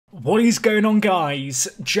What is going on, guys?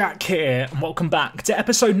 Jack here, and welcome back to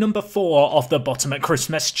episode number 4 of the Bottom at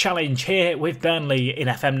Christmas Challenge here with Burnley in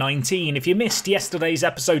FM19. If you missed yesterday's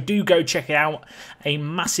episode, do go check it out. A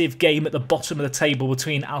massive game at the bottom of the table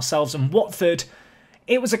between ourselves and Watford.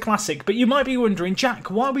 It was a classic, but you might be wondering,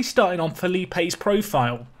 Jack, why are we starting on Felipe's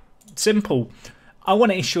profile? Simple. I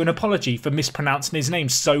want to issue an apology for mispronouncing his name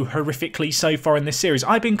so horrifically so far in this series.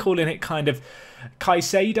 I've been calling it kind of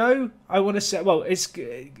Caicedo. I want to say, well,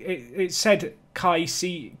 it said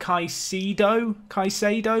Caicedo.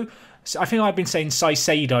 So I think I've been saying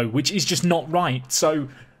Caicedo, which is just not right. So,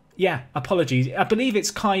 yeah, apologies. I believe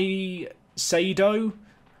it's Caicedo,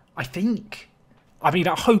 I think. I mean,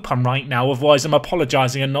 I hope I'm right now, otherwise I'm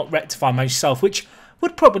apologising and not rectifying myself, which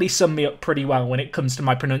would probably sum me up pretty well when it comes to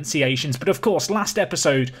my pronunciations. But of course, last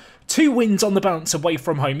episode, 2 wins on the bounce away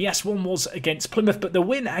from home. Yes, one was against Plymouth, but the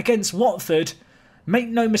win against Watford, make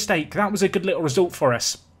no mistake, that was a good little result for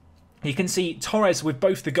us. You can see Torres with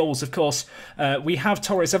both the goals, of course. We have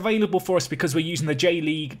Torres available for us because we're using the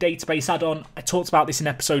J-League database add-on. I talked about this in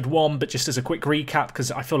episode 1, but just as a quick recap, because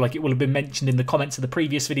I feel like it will have been mentioned in the comments of the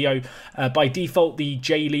previous video. By default, the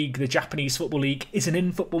J-League, the Japanese Football League, is an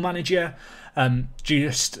in-football manager. I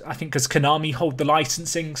think because Konami hold the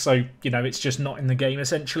licensing, so, you know, it's just not in the game,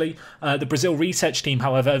 essentially. The Brazil research team,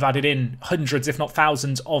 however, have added in hundreds, if not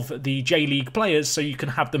thousands, of the J-League players, so you can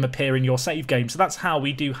have them appear in your save game. So that's how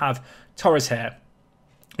we do have Torres here.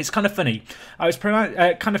 It's kind of funny. I was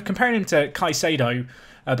kind of comparing him to Caicedo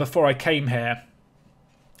before I came here.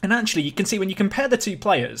 And actually, you can see when you compare the two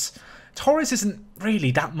players, Torres isn't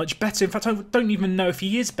really that much better. In fact, I don't even know if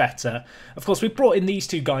he is better. Of course, we've brought in these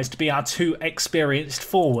two guys to be our 2 experienced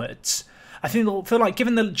forwards. I feel like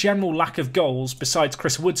given the general lack of goals, besides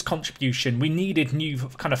Chris Wood's contribution, we needed new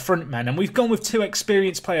kind of front men. And we've gone with 2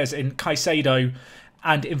 experienced players in Caicedo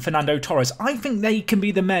and in Fernando Torres. I think they can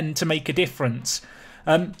be the men to make a difference.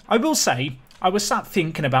 I will say, I was sat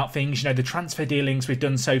thinking about things, you know, the transfer dealings we've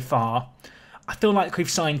done so far. I feel like we've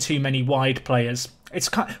signed too many wide players. It's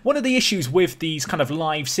one of the issues with these kind of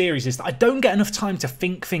live series is that I don't get enough time to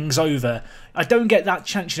think things over. I don't get that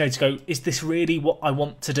chance, you know, to go, is this really what I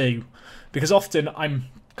want to do? Because often I'm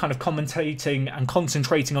kind of commentating and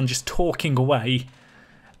concentrating on just talking away,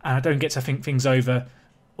 and I don't get to think things over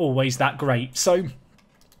always that great. So,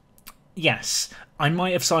 yes, I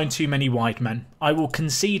might have signed too many wide men. I will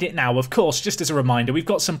concede it now. Of course, just as a reminder, we've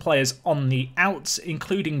got some players on the outs,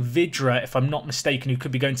 including Vidra, if I'm not mistaken, who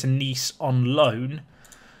could be going to Nice on loan.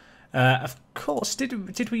 Of course,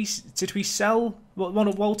 did we sell one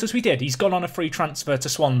of Walters? We did. He's gone on a free transfer to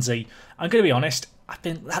Swansea. I'm going to be honest, I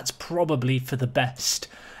think that's probably for the best.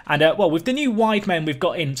 And, well, with the new wide men we've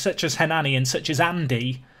got in, such as Henani and such as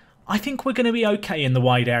Andy, I think we're going to be okay in the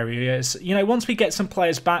wide areas. You know, once we get some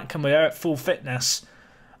players back and we're at full fitness,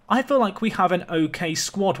 I feel like we have an okay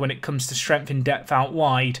squad when it comes to strength and depth out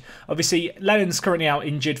wide. Obviously, Lennon's currently out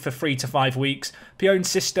injured for 3 to 5 weeks. Pione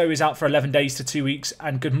Sisto is out for 11 days to 2 weeks.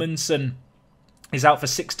 And Gudmundsson is out for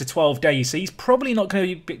 6 to 12 days. So he's probably not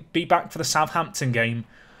going to be back for the Southampton game.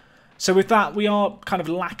 So with that, we are kind of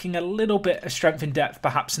lacking a little bit of strength and depth,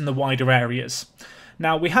 perhaps in the wider areas.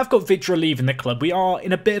 Now, we have got Vidra leaving the club. We are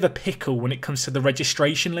in a bit of a pickle when it comes to the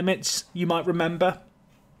registration limits, you might remember.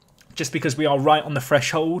 Just because we are right on the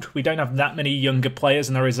threshold. We don't have that many younger players,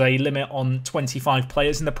 and there is a limit on 25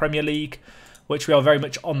 players in the Premier League, which we are very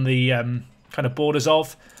much on the kind of borders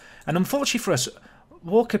of. And unfortunately for us,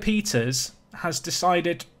 Walker Peters has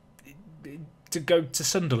decided to go to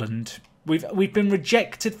Sunderland. We've been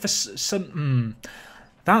rejected for some...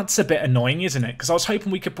 That's a bit annoying, isn't it? Because I was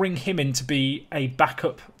hoping we could bring him in to be a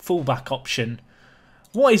backup fullback option.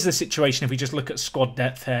 What is the situation if we just look at squad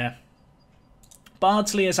depth here?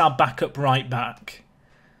 Bardsley is our backup right back.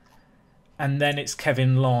 And then it's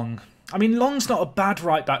Kevin Long. I mean, Long's not a bad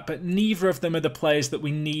right back, but neither of them are the players that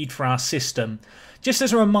we need for our system. Just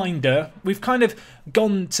as a reminder, we've kind of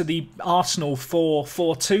gone to the Arsenal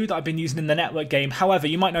 4-4-2 that I've been using in the network game. However,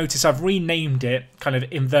 you might notice I've renamed it kind of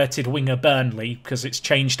inverted winger Burnley because it's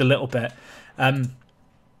changed a little bit.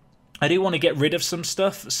 I do want to get rid of some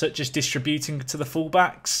stuff, such as distributing to the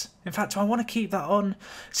fullbacks. In fact, do I want to keep that on?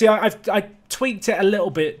 See, I tweaked it a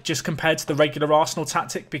little bit just compared to the regular Arsenal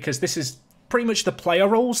tactic because this is pretty much the player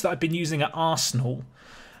roles that I've been using at Arsenal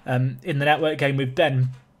in the network game with Ben.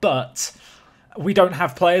 But we don't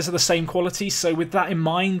have players of the same quality, so with that in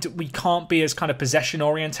mind, we can't be as kind of possession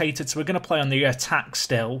orientated. So we're going to play on the attack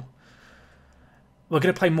still. We're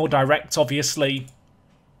going to play more direct, obviously.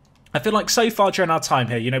 I feel like so far during our time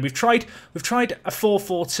here, you know, we've tried a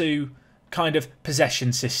 4-4-2 kind of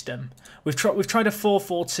possession system. We've tried a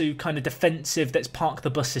 4-4-2 kind of defensive, let's park the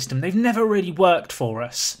bus system. They've never really worked for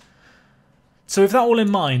us. So with that all in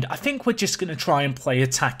mind, I think we're just going to try and play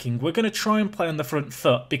attacking. We're going to try and play on the front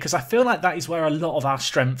foot because I feel like that is where a lot of our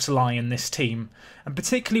strengths lie in this team. And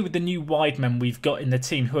particularly with the new wide men we've got in the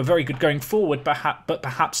team who are very good going forward but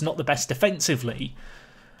perhaps not the best defensively.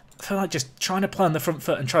 I feel like just trying to play on the front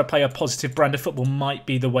foot and try to play a positive brand of football might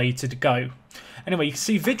be the way to go. Anyway, you can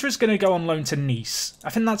see Vidra's going to go on loan to Nice. I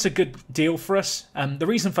think that's a good deal for us. The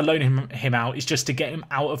reason for loaning him out is just to get him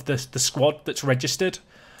out of the squad that's registered.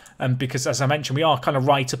 Because, as I mentioned, we are kind of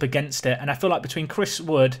right up against it. And I feel like between Chris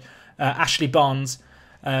Wood, Ashley Barnes,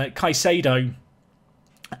 Caicedo,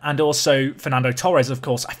 and also Fernando Torres, of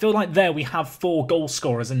course, I feel like there we have 4 goal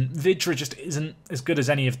scorers, and Vidra just isn't as good as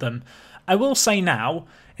any of them. I will say now,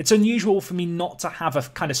 it's unusual for me not to have a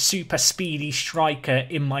kind of super speedy striker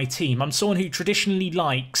in my team. I'm someone who traditionally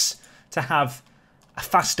likes to have a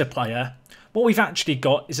faster player. What we've actually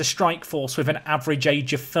got is a strike force with an average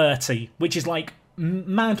age of 30, which is like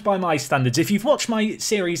mad by my standards. If you've watched my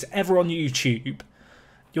series ever on YouTube,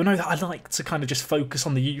 you'll know that I like to kind of just focus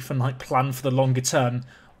on the youth and like plan for the longer term.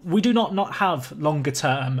 We do not have longer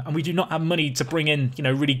term, and we do not have money to bring in, you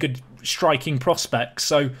know, really good striking prospects.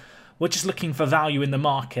 So we're just looking for value in the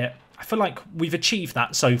market. I feel like we've achieved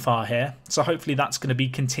that so far here, so hopefully that's going to be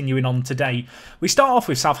continuing on today. We start off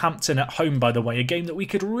with Southampton at home, by the way, a game that we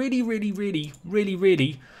could really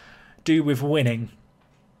do with winning.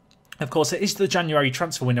 Of course, it is the January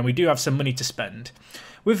transfer window, and we do have some money to spend.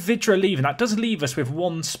 With Vidra leaving, that does leave us with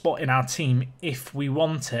 1 spot in our team if we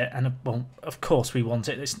want it. And, well, of course we want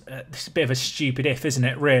it. It's a bit of a stupid if, isn't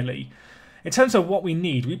it, really? In terms of what we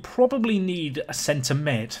need, we probably need a centre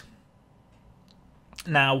mid.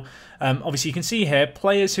 Now, obviously you can see here,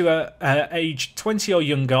 players who are aged 20 or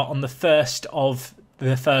younger on the 1st of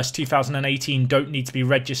the 1st, 2018 don't need to be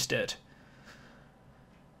registered.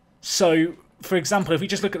 So, for example, if we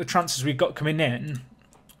just look at the transfers we've got coming in,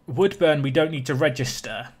 Woodburn we don't need to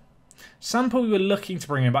register. Sample we were looking to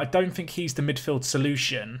bring in, but I don't think he's the midfield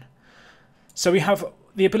solution. So we have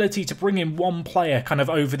the ability to bring in 1 player kind of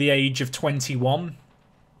over the age of 21.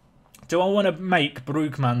 Do I want to make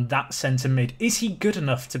Brugman that centre mid? Is he good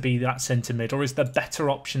enough to be that centre mid, or is there better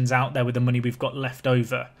options out there with the money we've got left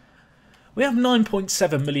over? We have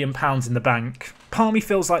 £9.7 million in the bank. Part of me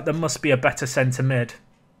feels like there must be a better centre mid.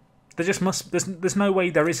 There just must. There's no way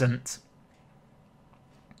there isn't.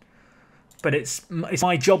 But it's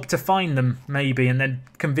my job to find them, maybe, and then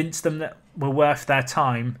convince them that we're worth their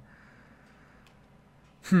time.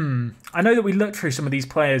 I know that we looked through some of these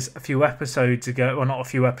players a few episodes ago. Well, not a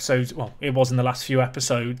few episodes. Well, it was in the last few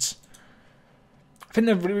episodes. I think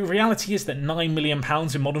the reality is that £9 million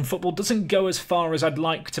in modern football doesn't go as far as I'd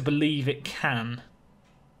like to believe it can.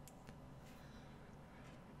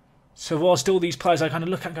 So whilst all these players I kind of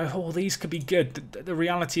look at and go, oh, these could be good, the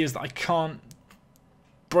reality is that I can't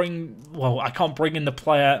bring in the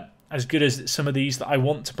player as good as some of these that I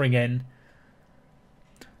want to bring in.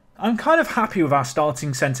 I'm kind of happy with our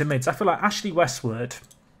starting centre mids. I feel like Ashley Westwood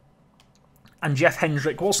and Jeff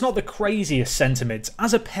Hendrick, whilst not the craziest centre mids,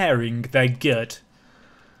 as a pairing, they're good.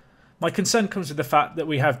 My concern comes with the fact that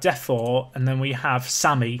we have Defour and then we have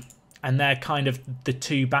Sammy, and they're kind of the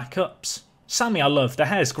 2 backups. Sammy I love, the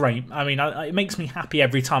hair's great. I mean, it makes me happy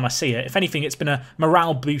every time I see it. If anything, it's been a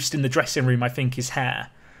morale boost in the dressing room, I think, his hair.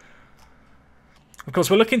 Of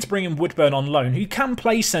course, we're looking to bring in Woodburn on loan, who can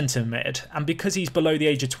play centre mid, and because he's below the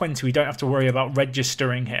age of 20, we don't have to worry about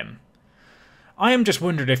registering him. I am just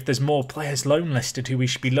wondering if there's more players loan listed who we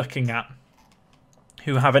should be looking at,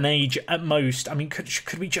 who have an age at most. I mean,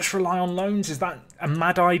 could we just rely on loans? Is that a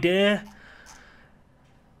mad idea?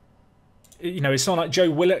 You know, it's not like Joe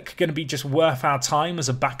Willock going to be just worth our time as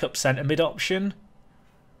a backup centre mid option.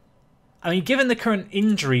 I mean, given the current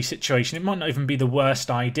injury situation, it might not even be the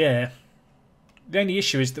worst idea. The only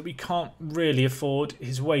issue is that we can't really afford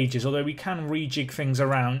his wages, although we can rejig things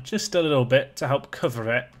around just a little bit to help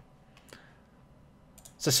cover it.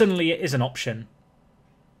 So suddenly it is an option.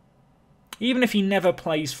 Even if he never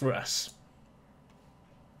plays for us.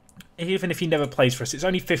 Even if he never plays for us, it's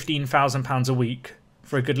only £15,000 a week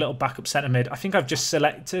for a good little backup centre mid. I think I've just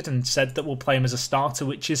selected and said that we'll play him as a starter,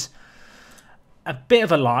 which is a bit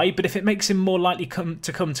of a lie, but if it makes him more likely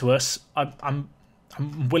to come to us, I'm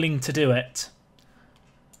willing to do it.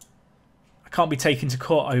 I can't be taken to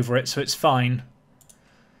court over it, so it's fine.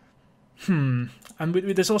 And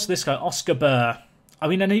there's also this guy, Oscar Burr. I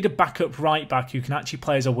mean, I need a backup right back who can actually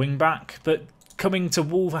play as a wing back, but coming to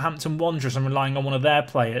Wolverhampton Wanderers and relying on one of their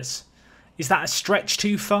players, is that a stretch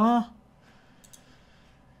too far?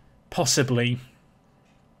 Possibly.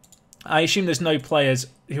 I assume there's no players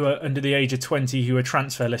who are under the age of 20 who are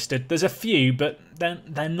transfer listed. There's a few, but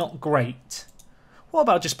they're not great. What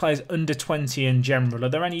about just players under 20 in general? Are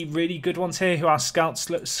there any really good ones here who our scouts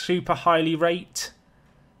look super highly rate?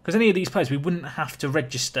 Because any of these players we wouldn't have to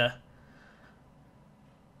register.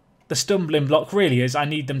 The stumbling block really is I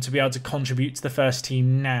need them to be able to contribute to the first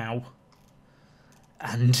team now.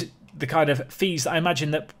 And the kind of fees that I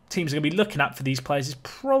imagine that teams are going to be looking at for these players is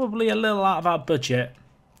probably a little out of our budget.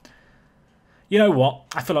 You know what?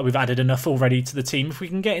 I feel like we've added enough already to the team. If we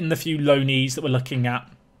can get in the few loanees that we're looking at,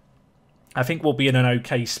 I think we'll be in an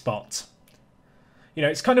okay spot. You know,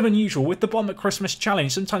 it's kind of unusual. With the Bomb at Christmas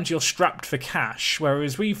challenge, sometimes you're strapped for cash,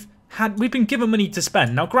 whereas we've been given money to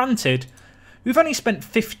spend. Now, granted, we've only spent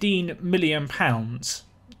 £15 million,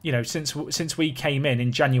 you know, since we came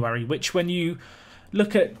in January, which when you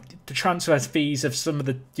look at the transfer fees of some of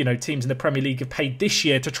the, you know, teams in the Premier League have paid this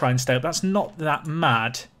year to try and stay up, that's not that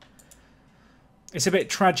mad. It's a bit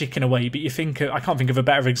tragic in a way, but you think I can't think of a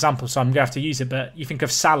better example, so I'm going to have to use it. But you think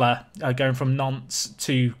of Salah going from Nantes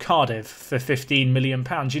to Cardiff for £15 million.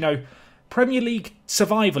 You know, Premier League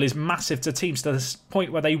survival is massive to teams to the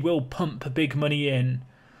point where they will pump big money in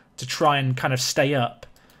to try and kind of stay up.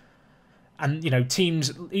 And, you know,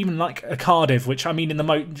 teams, even like a Cardiff, which I mean in the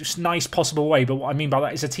most nice possible way, but what I mean by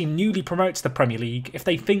that is a team newly promoted to the Premier League. If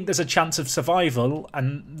they think there's a chance of survival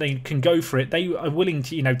and they can go for it, they are willing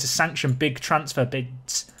to, you know, to sanction big transfer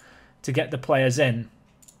bids to get the players in.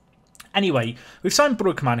 Anyway, we've signed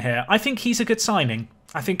Brugman here. I think he's a good signing.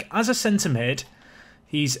 I think as a centre mid,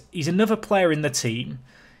 he's another player in the team.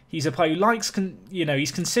 He's a player who likes, you know,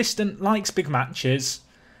 he's consistent, likes big matches.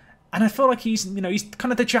 And I feel like he's, you know, he's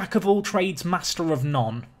kind of the jack of all trades, master of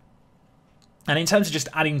none. And in terms of just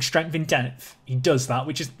adding strength in depth, he does that,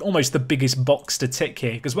 which is almost the biggest box to tick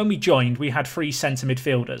here. Because when we joined, we had 3 centre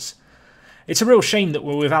midfielders. It's a real shame that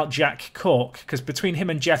we're without Jack Cork, because between him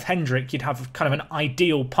and Jeff Hendrick, you'd have kind of an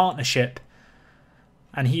ideal partnership.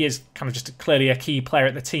 And he is kind of just clearly a key player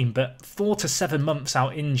at the team, but 4 to 7 months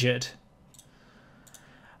out injured.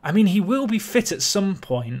 I mean, he will be fit at some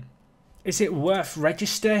point. Is it worth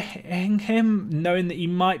registering him, knowing that he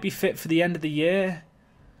might be fit for the end of the year?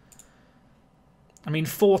 I mean,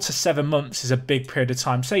 4 to 7 months is a big period of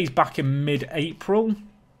time. Say he's back in mid-April.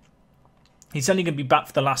 He's only going to be back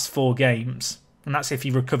for the last 4 games. And that's if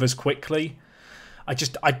he recovers quickly. I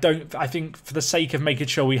think for the sake of making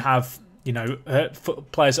sure we have, you know,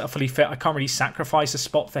 players that are fully fit, I can't really sacrifice a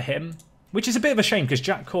spot for him. Which is a bit of a shame, because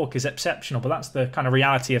Jack Cork is exceptional, but that's the kind of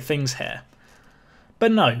reality of things here.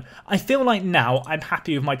 But no, I feel like now I'm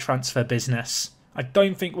happy with my transfer business. I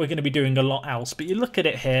don't think we're going to be doing a lot else. But you look at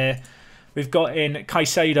it here. We've got in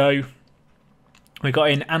Caicedo. We've got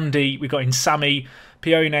in Andy. We've got in Sammy,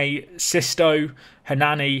 Pione, Sisto,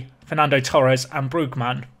 Hernani, Fernando Torres and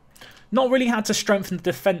Brugman. Not really had to strengthen the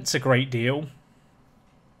defence a great deal.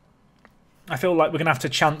 I feel like we're going to have to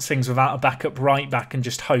chance things without a backup right back and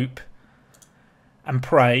just hope and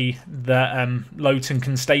pray that Lowton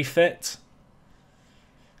can stay fit.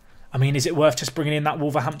 I mean, is it worth just bringing in that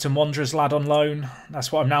Wolverhampton Wanderers lad on loan? That's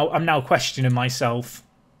what I'm now questioning myself.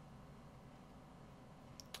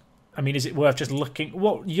 I mean, is it worth just looking?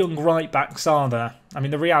 What young right backs are there? I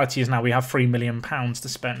mean, the reality is now we have £3 million to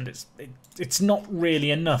spend. It's not really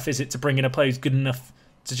enough, is it, to bring in a player who's good enough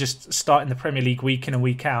to just start in the Premier League week in and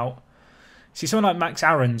week out? See, someone like Max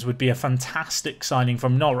Aarons would be a fantastic signing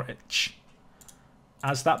from Norwich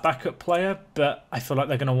as that backup player, but I feel like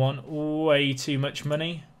they're going to want way too much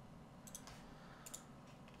money.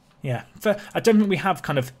 Yeah, I don't think we have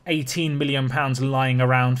kind of £18 million lying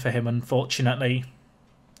around for him, unfortunately.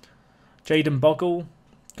 Jayden Bogle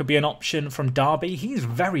could be an option from Derby. He's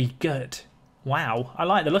very good. Wow, I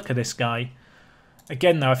like the look of this guy.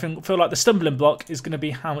 Again, though, I feel like the stumbling block is going to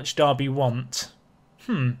be how much Derby want.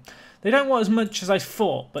 They don't want as much as I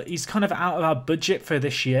thought, but he's kind of out of our budget for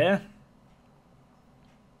this year.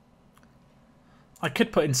 I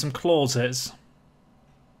could put in some clauses.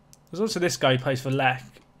 There's also this guy who plays for Lech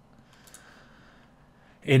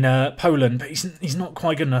in Poland, but he's not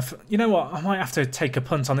quite good enough. You know what? I might have to take a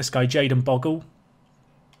punt on this guy, Jayden Bogle.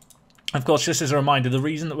 Of course, just as a reminder, the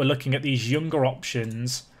reason that we're looking at these younger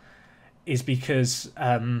options is because,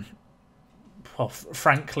 well,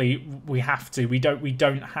 frankly, we have to. We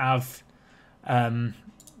don't have,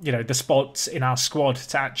 you know, the spots in our squad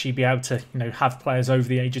to actually be able to, you know, have players over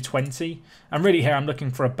the age of 20. And really, here I'm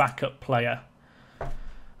looking for a backup player.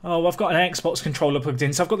 Oh, I've got an Xbox controller plugged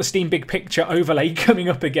in, so I've got the Steam Big Picture overlay coming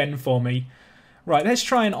up again for me. Right, let's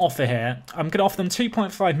try an offer here. I'm going to offer them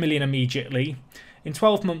 £2.5 million immediately. In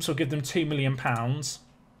 12 months, we'll give them £2 million.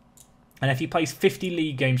 And if he plays 50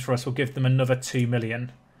 league games for us, we'll give them another £2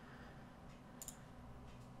 million.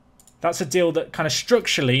 That's a deal that kind of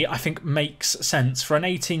structurally, I think, makes sense for an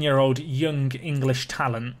 18-year-old young English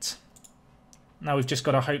talent. Now we've just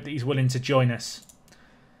got to hope that he's willing to join us.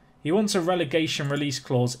 He wants a relegation release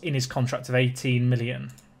clause in his contract of 18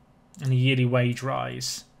 million and a yearly wage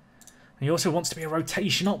rise. And he also wants to be a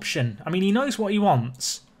rotation option. I mean, he knows what he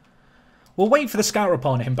wants. We'll wait for the scout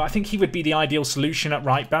report on him, but I think he would be the ideal solution at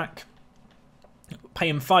right back. Pay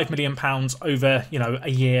him £5 million over, you know, a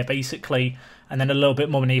year basically, and then a little bit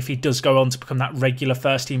more money if he does go on to become that regular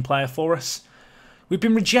first team player for us. We've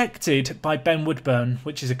been rejected by Ben Woodburn,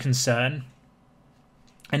 which is a concern.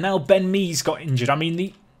 And now Ben Mee's got injured. I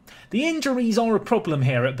mean, the injuries are a problem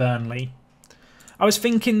here at Burnley. I was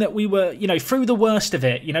thinking that we were, you know, through the worst of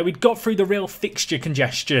it. You know, we'd got through the real fixture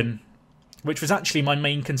congestion, which was actually my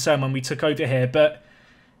main concern when we took over here, but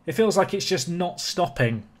it feels like it's just not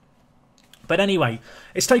stopping. But anyway,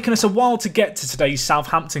 it's taken us a while to get to today's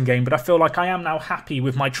Southampton game, but I feel like I am now happy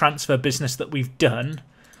with my transfer business that we've done.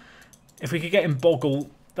 If we could get in Boggle,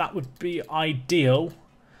 that would be ideal.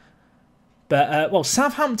 But, well,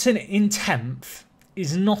 Southampton in 10th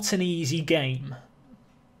is not an easy game.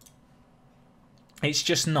 It's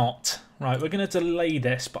just not. Right, we're going to delay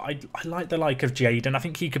this, but I like the like of Jade, and I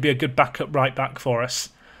think he could be a good backup right back for us.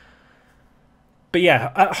 But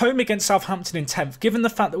yeah, at home against Southampton in 10th, given the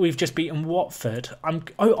fact that we've just beaten Watford, I'm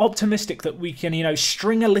optimistic that we can, you know,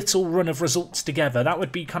 string a little run of results together. That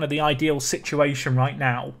would be kind of the ideal situation right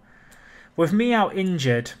now. With me out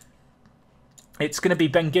injured, it's going to be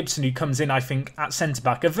Ben Gibson who comes in, I think, at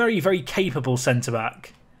centre-back. A very, very capable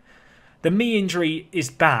centre-back. The Mee injury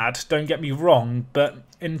is bad, don't get me wrong, but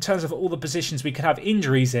in terms of all the positions we could have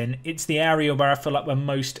injuries in, it's the area where I feel like we're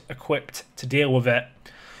most equipped to deal with it.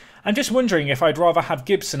 I'm just wondering if I'd rather have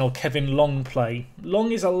Gibson or Kevin Long play.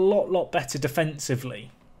 Long is a lot better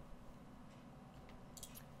defensively.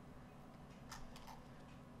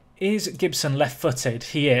 Is Gibson left-footed?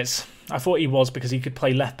 He is. I thought he was because he could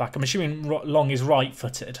play left-back. I'm assuming Long is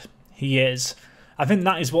right-footed. He is. I think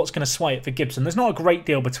that is what's going to sway it for Gibson. There's not a great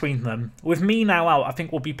deal between them. With me now out, I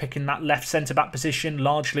think we'll be picking that left centre-back position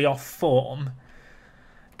largely off form.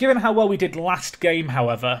 Given how well we did last game,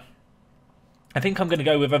 however, I think I'm going to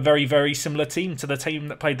go with a very, very similar team to the team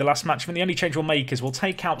that played the last match. I mean, the only change we'll make is we'll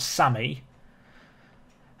take out Sammy.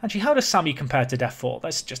 Actually, how does Sammy compare to Defort?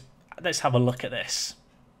 Let's have a look at this.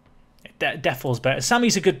 Defort's better.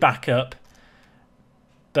 Sammy's a good backup,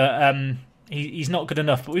 but he's not good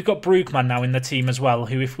enough. But we've got Brugman now in the team as well,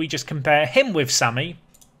 who, if we just compare him with Sammy,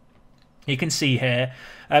 you can see here,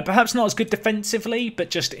 perhaps not as good defensively, but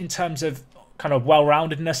just in terms of kind of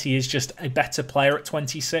well-roundedness, he is just a better player at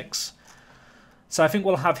 26. So I think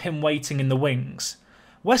we'll have him waiting in the wings.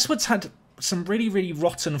 Westwood's had some really, really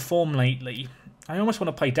rotten form lately. I almost want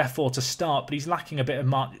to play Defort to start, but he's lacking a bit of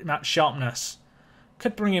match sharpness.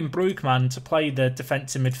 Could bring in Brugman to play the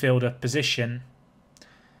defensive midfielder position.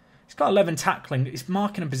 He's got 11 tackling. His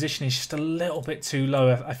marking and position is just a little bit too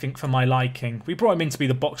low, I think, for my liking. We brought him in to be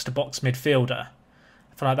the box-to-box midfielder.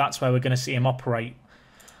 I feel like that's where we're going to see him operate.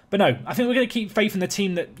 But no, I think we're going to keep faith in the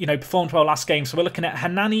team that, you know, performed well last game. So we're looking at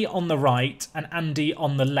Hanani on the right and Andy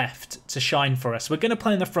on the left to shine for us. We're going to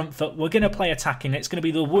play in the front foot. We're going to play attacking. It's going to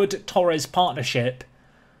be the Wood-Torres partnership.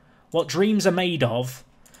 What dreams are made of.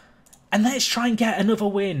 And let's try and get another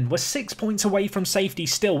win. We're 6 points away from safety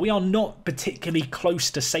still. We are not particularly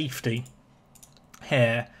close to safety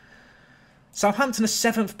here. Southampton are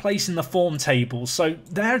 7th place in the form table. So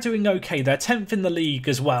they're doing okay. They're 10th in the league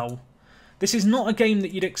as well. This is not a game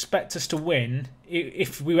that you'd expect us to win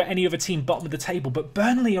if we were any other team bottom of the table. But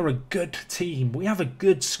Burnley are a good team. We have a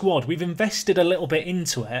good squad. We've invested a little bit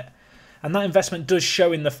into it. And that investment does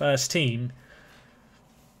show in the first team.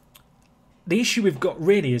 The issue we've got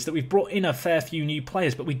really is that we've brought in a fair few new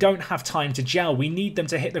players, but we don't have time to gel. We need them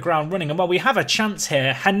to hit the ground running. And while we have a chance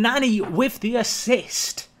here, Hanani with the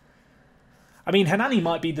assist. I mean, Hanani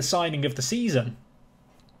might be the signing of the season.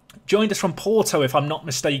 Joined us from Porto, if I'm not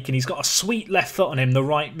mistaken. He's got a sweet left foot on him, the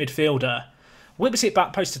right midfielder. Whips it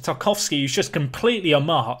back post to Tarkowski, who's just completely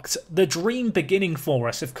unmarked. The dream beginning for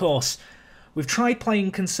us, of course. We've tried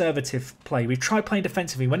playing conservative play. We've tried playing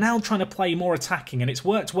defensively. We're now trying to play more attacking, and it's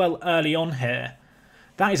worked well early on here.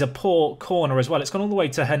 That is a poor corner as well. It's gone all the way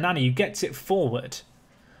to Hernani, who gets it forward.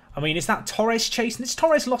 I mean, is that Torres chasing? Has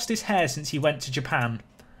Torres lost his hair since he went to Japan?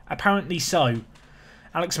 Apparently so.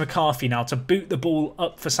 Alex McCarthy now to boot the ball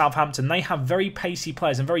up for Southampton. They have very pacey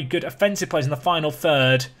players and very good offensive players in the final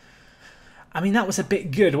third. I mean, that was a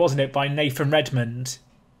bit good, wasn't it, by Nathan Redmond?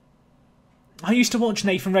 I used to watch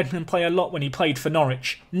Nathan Redmond play a lot when he played for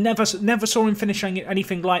Norwich. Never saw him finishing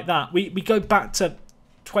anything like that. We go back to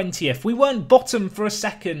 20th. We weren't bottom for a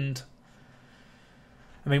second.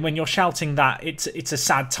 I mean, when you're shouting that, it's a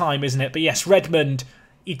sad time, isn't it? But yes, Redmond,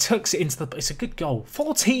 he tucks it into the... It's a good goal.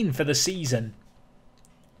 14 for the season.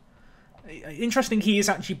 Interesting, he is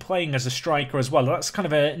actually playing as a striker as well. That's kind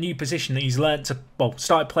of a new position that he's learnt to... Well,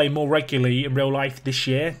 started playing more regularly in real life this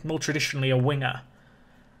year. More traditionally a winger.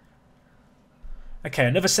 Okay,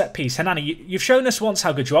 another set piece. Hanani, you've shown us once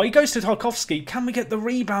how good you are. He goes to Tarkowski. Can we get the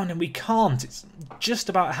rebound? And we can't. It's just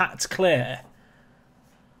about hat clear.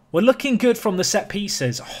 We're looking good from the set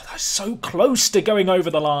pieces. Oh, that's so close to going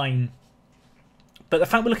over the line. But the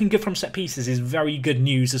fact we're looking good from set pieces is very good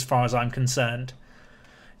news as far as I'm concerned.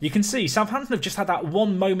 You can see Southampton have just had that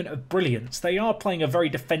one moment of brilliance. They are playing a very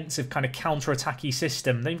defensive kind of counter-attacky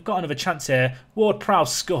system. They've got another chance here.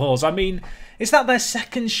 Ward-Prowse scores. I mean, is that their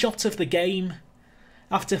second shot of the game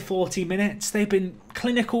after 40 minutes? They've been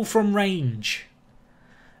clinical from range,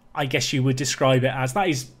 I guess you would describe it as. That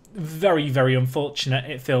is very, very unfortunate,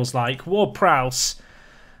 it feels like. Ward-Prowse.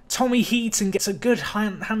 Tommy Heaton gets a good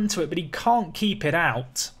hand to it, but he can't keep it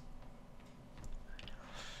out.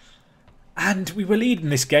 And we were leading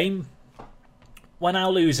this game. We're now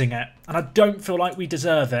losing it. And I don't feel like we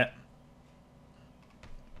deserve it.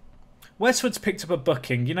 Westwood's picked up a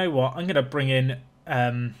booking. You know what? I'm going to bring in...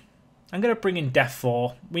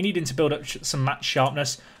 Defour. We need him to build up some match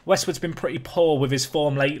sharpness. Westwood's been pretty poor with his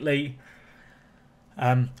form lately.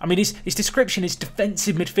 I mean, his description is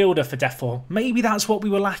defensive midfielder for Defour. Maybe that's what we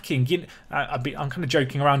were lacking. I'm kind of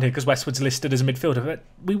joking around here because Westwood's listed as a midfielder, but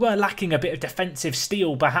we were lacking a bit of defensive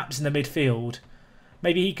steel perhaps in the midfield.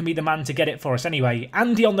 Maybe he can be the man to get it for us. Anyway,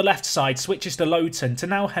 Andy on the left side switches to Lowton to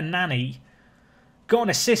now Hanani. Got an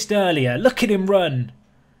assist earlier. Look at him run.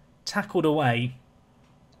 Tackled away.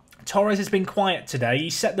 Torres has been quiet today. He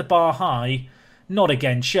set the bar high. Not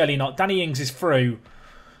again. Surely not. Danny Ings is through.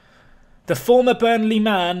 The former Burnley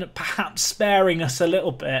man perhaps sparing us a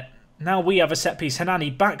little bit. Now we have a set piece.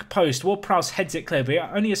 Hanani back post. Ward-Prowse heads it clear, but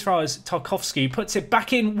only as far as Tarkowski puts it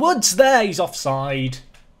back in. Woods there. He's offside.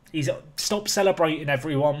 He's stopped celebrating,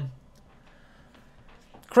 everyone.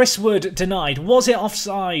 Chris Wood denied. Was it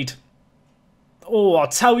offside? Oh, I'll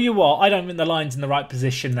tell you what. I don't think the line's in the right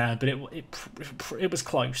position there, but it was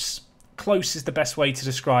close. Close is the best way to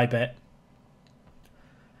describe it.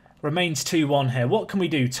 Remains 2-1 here. What can we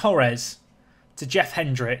do? Torres to Jeff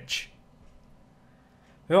Hendrich.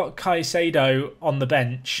 We've got Caicedo on the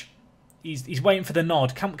bench. He's waiting for the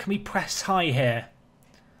nod. Can we press high here?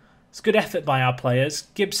 It's good effort by our players.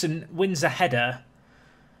 Gibson wins a header.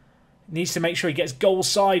 Needs to make sure he gets goal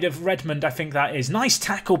side of Redmond, I think that is. Nice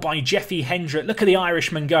tackle by Jeffy Hendrick. Look at the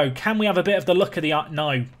Irishman go. Can we have a bit of the look of the...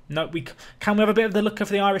 No. Can we have a bit of the look of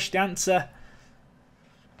the Irish dancer?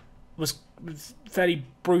 Was fairly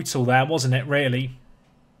brutal there, wasn't it, really?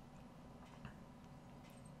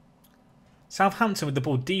 Southampton with the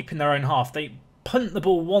ball deep in their own half. They punt the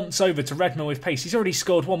ball once over to Redmond with pace. He's already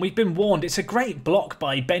scored one. We've been warned. It's a great block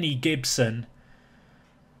by Benny Gibson.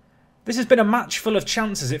 This has been a match full of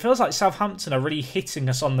chances. It feels like Southampton are really hitting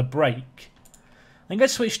us on the break. I'm going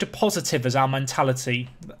to switch to positive as our mentality.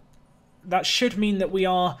 That should mean that we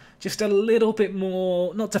are just a little bit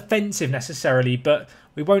more, not defensive necessarily, but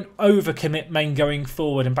we won't overcommit men going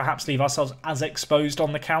forward and perhaps leave ourselves as exposed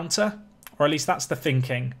on the counter. Or at least that's the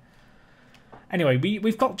thinking. Anyway,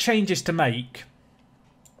 we've got changes to make.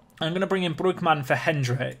 I'm going to bring in Brugman for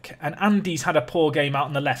Hendrick. And Andy's had a poor game out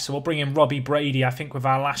on the left, so we'll bring in Robbie Brady, I think, with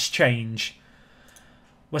our last change.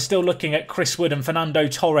 We're still looking at Chris Wood and Fernando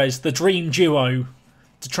Torres, the dream duo,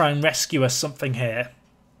 to try and rescue us something here.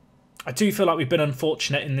 I do feel like we've been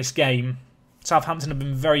unfortunate in this game. Southampton have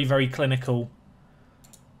been very, very clinical.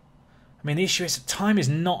 I mean, the issue is time is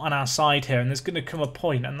not on our side here, and there's going to come a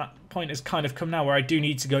point, and that point has kind of come now, where I do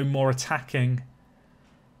need to go more attacking.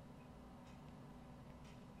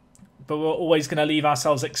 But we're always going to leave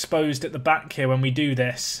ourselves exposed at the back here when we do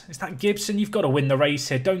this. Is that Gibson? You've got to win the race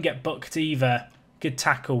here. Don't get bucked either. Good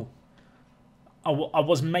tackle. I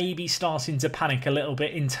was maybe starting to panic a little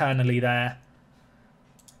bit internally there.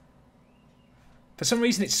 For some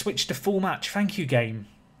reason, it switched to full match. Thank you, game.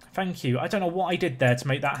 Thank you. I don't know what I did there to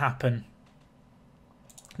make that happen.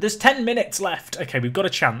 There's 10 minutes left. Okay, we've got a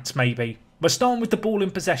chance, maybe. We're starting with the ball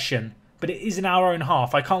in possession, but it is in our own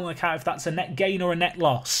half. I can't work out if that's a net gain or a net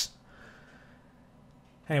loss.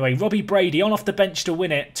 Anyway, Robbie Brady on off the bench to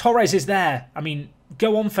win it. Torres is there. I mean,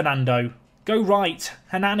 go on, Fernando. Go right.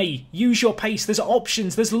 Hanani, use your pace. There's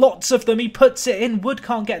options. There's lots of them. He puts it in. Wood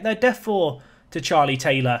can't get there. Defour to Charlie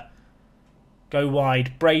Taylor. Go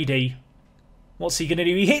wide. Brady. What's he going to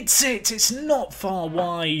do? He hits it. It's not far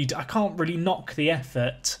wide. I can't really knock the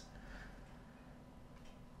effort.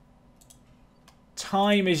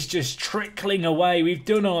 time is just trickling away. We've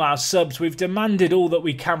done all our subs. We've demanded all that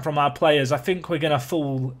we can from our players. I think we're going to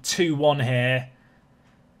fall 2-1 here.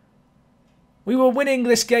 We were winning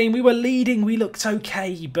this game. We were leading. We looked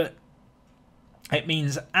okay, but it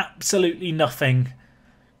means absolutely nothing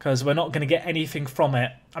because we're not going to get anything from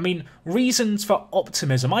it. I mean, reasons for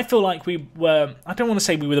optimism. I feel like we were... I don't want to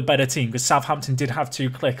say we were the better team because Southampton did have 2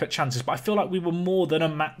 clear-cut chances, but I feel like we were more than a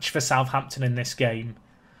match for Southampton in this game.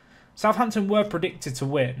 Southampton were predicted to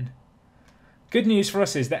win. Good news for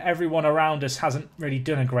us is that everyone around us hasn't really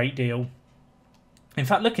done a great deal. In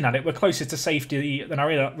fact, looking at it, we're closer to safety than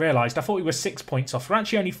I realised. I thought we were 6 points off. We're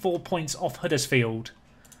actually only 4 points off Huddersfield.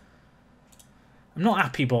 I'm not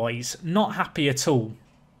happy, boys. Not happy at all.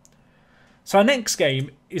 So our next game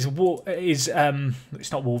is it's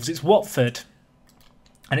not Wolves, it's Watford.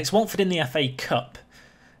 And it's Watford in the FA Cup.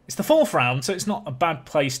 It's the 4th round, so it's not a bad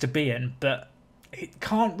place to be in, but it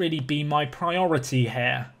can't really be my priority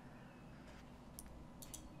here.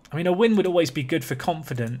 I mean, a win would always be good for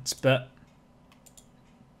confidence, but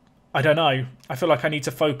I don't know. I feel like I need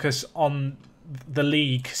to focus on the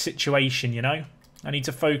league situation, you know? I need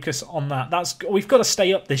to focus on that. We've got to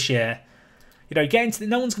stay up this year. You know,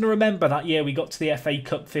 no one's going to remember that year we got to the FA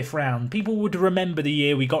Cup 5th round. People would remember the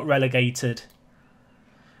year we got relegated.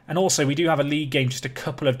 And also, we do have a league game just a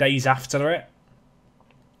couple of days after it.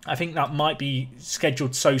 I think that might be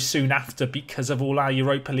scheduled so soon after because of all our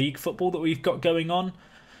Europa League football that we've got going on.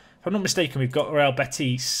 If I'm not mistaken, we've got Real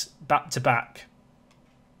Betis back-to-back.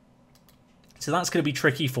 So that's going to be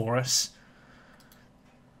tricky for us.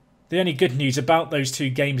 The only good news about those 2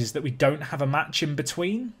 games is that we don't have a match in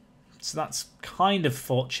between. So that's kind of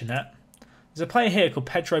fortunate. There's a player here called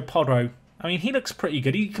Pedro Porro. I mean, he looks pretty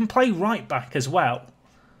good. He can play right back as well.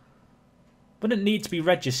 Wouldn't need to be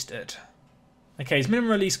registered. Okay, his minimum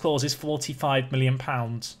release clause is £45 million.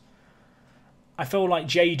 I feel like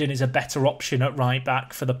Jaden is a better option at right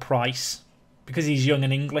back for the price. Because he's young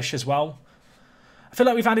and English as well. I feel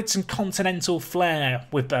like we've added some continental flair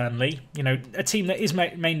with Burnley. You know, a team that is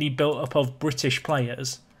mainly built up of British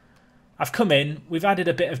players. I've come in, we've added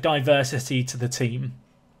a bit of diversity to the team.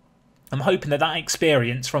 I'm hoping that that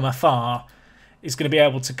experience from afar is going to be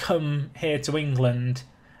able to come here to England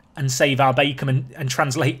and save our bacon and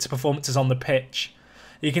translate to performances on the pitch.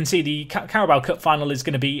 You can see the Carabao Cup final is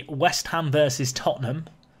going to be West Ham versus Tottenham.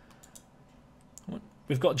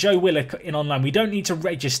 We've got Joe Willock in online. We don't need to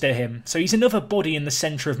register him. So he's another body in the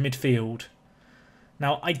centre of midfield.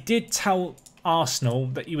 Now, I did tell Arsenal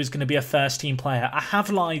that he was going to be a first-team player. I have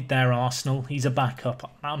lied there, Arsenal. He's a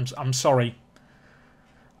backup. I'm sorry.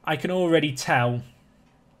 I can already tell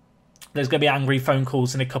there's going to be angry phone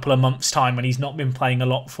calls in a couple of months' time when he's not been playing a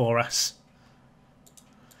lot for us.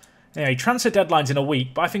 Anyway, transfer deadline's in a week,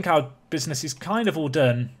 but I think our business is kind of all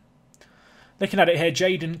done. Looking at it here,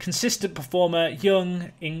 Jaden, consistent performer,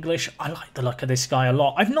 young, English. I like the look of this guy a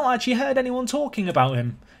lot. I've not actually heard anyone talking about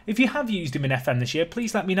him. If you have used him in FM this year,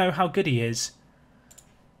 please let me know how good he is.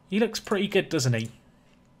 He looks pretty good, doesn't he?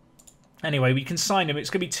 Anyway, we can sign him. It's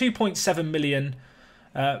going to be 2.7 million.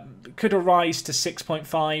 Could rise to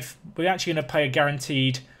 6.5. We're actually going to pay a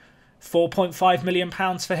guaranteed £4.5 million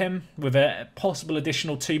for him, with a possible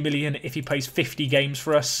additional 2 million if he plays 50 games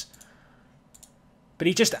for us. But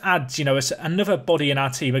he just adds, you know, another body in our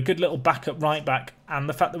team, a good little backup right back, and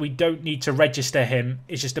the fact that we don't need to register him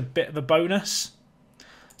is just a bit of a bonus.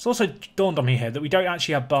 It's also dawned on me here that we don't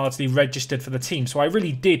actually have Bardsley registered for the team, so I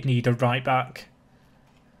really did need a right back.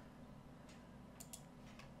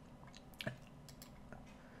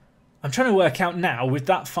 I'm trying to work out now, with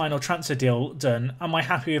that final transfer deal done, am I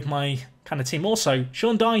happy with my kind of team? Also,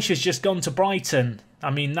 Sean Dyche has just gone to Brighton. I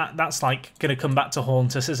mean, that's like going to come back to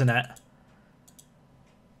haunt us, isn't it?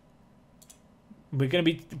 We're going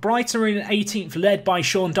to be... Brighton are in 18th, led by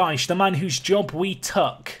Sean Dyche, the man whose job we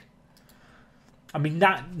took. I mean,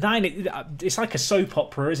 it's like a soap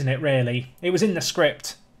opera, isn't it, really? It was in the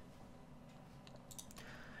script.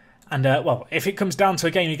 And, well, if it comes down to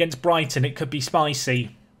a game against Brighton, it could be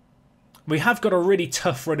spicy. We have got a really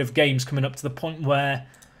tough run of games coming up to the point where,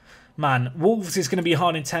 man, Wolves is going to be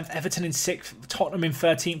hard in 10th, Everton in 6th, Tottenham in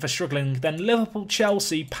 13th for struggling, then Liverpool,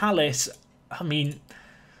 Chelsea, Palace. I mean,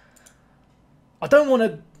 I don't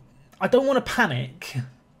want to panic,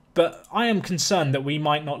 but I am concerned that we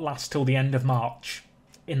might not last till the end of March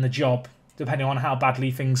in the job, depending on how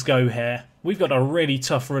badly things go here. We've got a really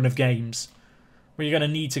tough run of games where you're going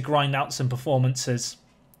to need to grind out some performances.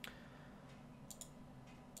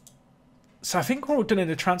 So I think we're all done in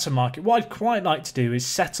the transfer market. What I'd quite like to do is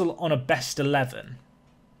settle on a best 11.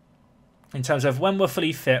 In terms of when we're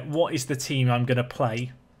fully fit, what is the team I'm going to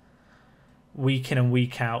play week in and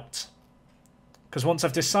week out. Because once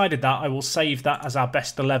I've decided that, I will save that as our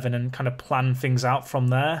best 11 and kind of plan things out from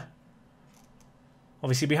there.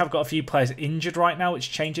 Obviously, we have got a few players injured right now,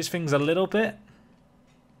 which changes things a little bit.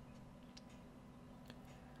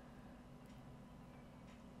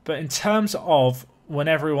 But in terms of when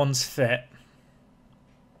everyone's fit,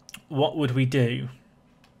 what would we do?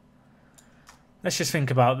 Let's just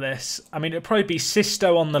think about this. I mean, it'd probably be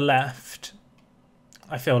Sisto on the left,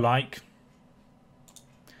 I feel like.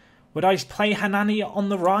 Would I play Hanani on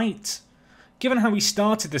the right? Given how we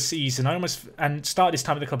started the season, and started this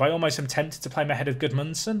time at the club, I almost am tempted to play him ahead of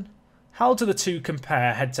Gudmundsson. How do the two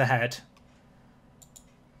compare head to head?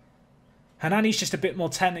 Hanani's just a bit more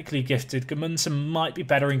technically gifted. Gudmundsson might be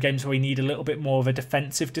better in games where we need a little bit more of a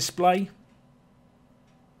defensive display.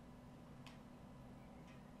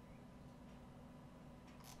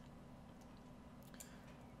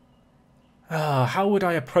 How would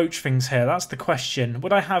I approach things here? That's the question.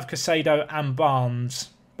 Would I have Caicedo and Barnes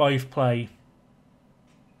both play?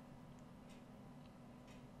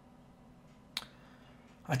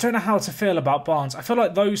 I don't know how to feel about Barnes. I feel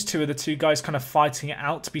like those two are the two guys kind of fighting it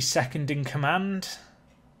out to be second in command.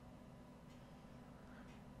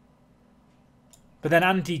 But then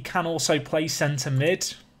Andy can also play centre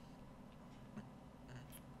mid.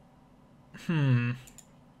 Do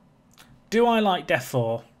I like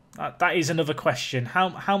Defoe? That is another question.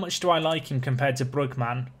 How much do I like him compared to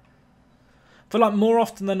Brugman? I feel like more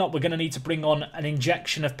often than not we're going to need to bring on an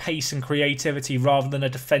injection of pace and creativity rather than a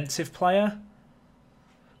defensive player.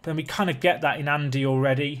 But then we kind of get that in Andy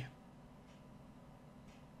already.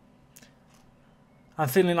 I'm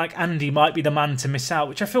feeling like Andy might be the man to miss out,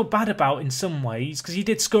 which I feel bad about in some ways, because he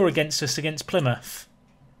did score against us against Plymouth.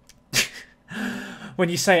 When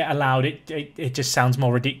you say it aloud, it just sounds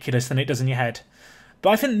more ridiculous than it does in your head. But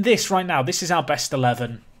I think this right now, this is our best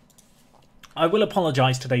 11. I will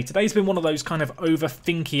apologise today. Today's been one of those kind of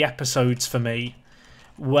overthinky episodes for me,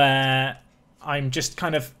 where I'm just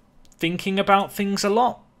kind of thinking about things a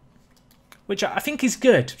lot, which I think is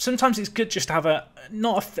good. Sometimes it's good just to have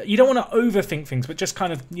you don't want to overthink things, but just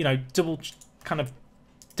kind of, you know, double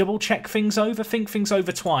check things over, think things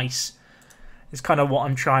over twice is kind of what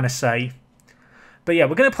I'm trying to say. But yeah,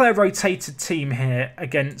 we're going to play a rotated team here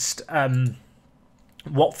against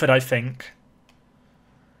Watford, I think.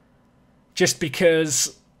 Just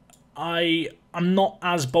because I'm not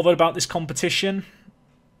as bothered about this competition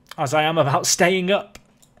as I am about staying up.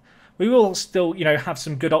 We will still, you know, have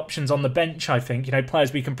some good options on the bench, I think. You know,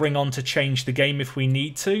 players we can bring on to change the game if we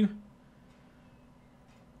need to.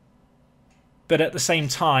 But at the same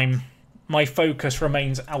time, my focus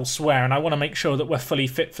remains elsewhere, and I want to make sure that we're fully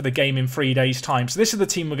fit for the game in 3 days' time. So this is the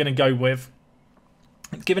team we're going to go with.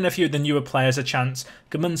 Giving a few of the newer players a chance.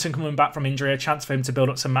 Gudmundsson coming back from injury, a chance for him to build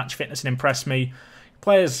up some match fitness and impress me.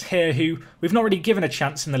 Players here who we've not really given a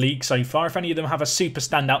chance in the league so far. If any of them have a super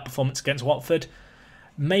standout performance against Watford,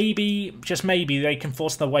 maybe, just maybe, they can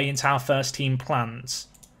force their way into our first team plans.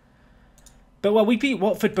 But well, we beat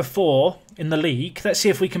Watford before in the league. Let's see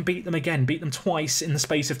if we can beat them again. Beat them twice in the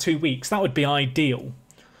space of 2 weeks. That would be ideal.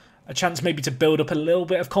 A chance maybe to build up a little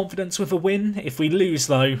bit of confidence with a win. If we lose,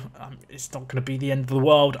 though, it's not going to be the end of the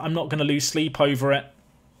world. I'm not going to lose sleep over it.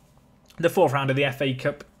 The 4th round of the FA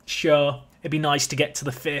Cup, sure, it'd be nice to get to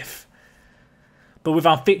the 5th. But with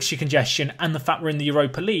our fixture congestion and the fact we're in the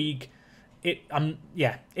Europa League, I've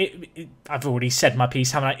already said my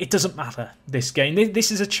piece, haven't I? It doesn't matter, this game.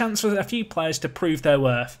 This is a chance for a few players to prove their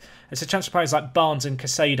worth. It's a chance for players like Barnes and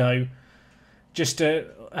Caicedo,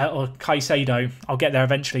 or Caicedo, I'll get there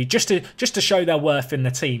eventually, just to show their worth in the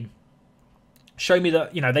team. Show me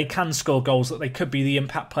that, you know, they can score goals, that they could be the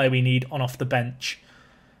impact player we need on off the bench.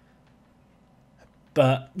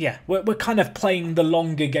 But yeah, we're kind of playing the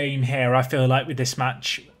longer game here, I feel like, with this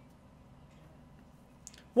match.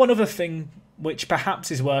 One other thing which perhaps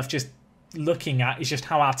is worth just looking at is just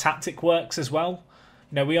how our tactic works as well.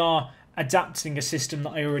 You know, we are adapting a system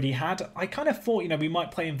that I already had. I kind of thought, you know, we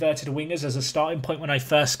might play inverted wingers as a starting point when I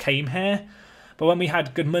first came here. But when we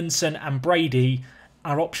had Gudmundsson and Brady,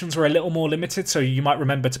 our options were a little more limited. So you might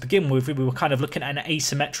remember to begin with, we were kind of looking at an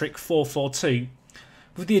asymmetric 4-4-2.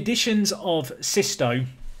 With the additions of Sisto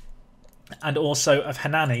and also of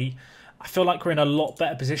Hanani, I feel like we're in a lot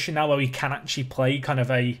better position now where we can actually play kind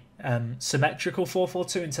of a symmetrical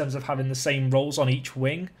 4-4-2 in terms of having the same roles on each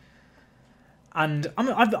wing. And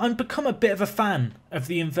I've become a bit of a fan of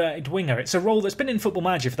the inverted winger. It's a role that's been in Football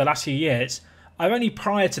Manager for the last few years. I've only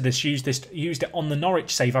prior to this used it on the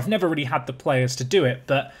Norwich save. I've never really had the players to do it,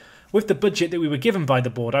 but with the budget that we were given by the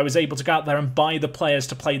board, I was able to go out there and buy the players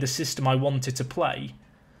to play the system I wanted to play.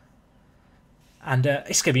 And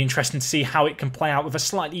it's going to be interesting to see how it can play out with a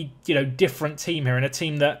slightly, different team here, and a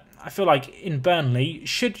team that I feel like in Burnley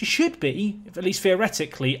should be, at least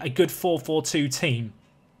theoretically, a good 4-4-2 team.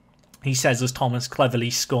 He says as Thomas cleverly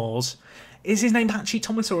scores. Is his name actually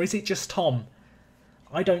Thomas, or is it just Tom?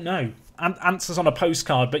 I don't know. Answers on a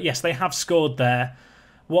postcard, but yes, they have scored there.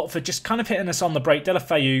 Watford just kind of hitting us on the break.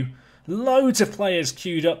 Deulofeu, loads of players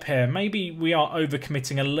queued up here. Maybe we are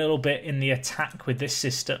overcommitting a little bit in the attack with this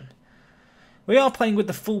system. We are playing with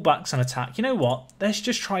the fullbacks on attack. You know what? Let's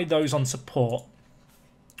just try those on support.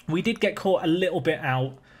 We did get caught a little bit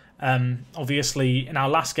out, obviously, in our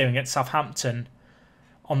last game against Southampton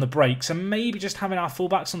on the break. So maybe just having our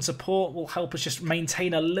fullbacks on support will help us just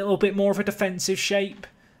maintain a little bit more of a defensive shape.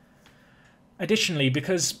 Additionally,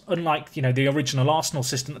 because unlike, the original Arsenal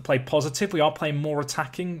system that played positive, we are playing more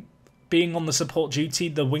attacking. Being on the support duty,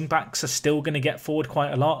 the wing-backs are still going to get forward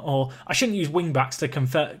quite a lot. Or I shouldn't use wing-backs to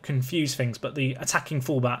confuse things, but the attacking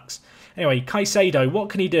full-backs. Anyway, Caicedo, what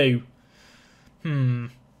can he do?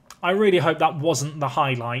 I really hope that wasn't the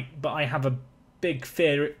highlight, but I have a big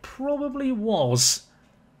fear it probably was.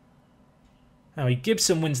 Anyway,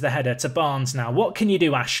 Gibson wins the header to Barnes now. What can you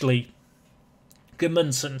do, Ashley?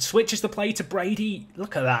 Gudmundsson switches the play to Brady.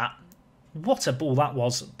 Look at that. What a ball that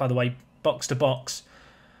was, by the way, box to box.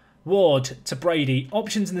 Ward to Brady.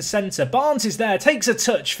 Options in the centre. Barnes is there. Takes a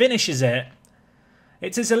touch. Finishes it.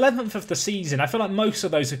 It's his 11th of the season. I feel like most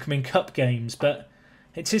of those have come in cup games, but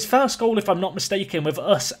it's his first goal, if I'm not mistaken, with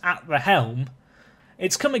us at the helm.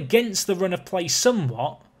 It's come against the run of play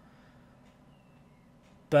somewhat.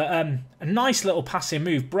 But a nice little passing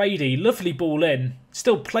move. Brady, lovely ball in.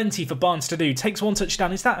 Still plenty for Barnes to do. Takes one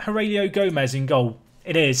touchdown. Is that Aurelio Gomez in goal?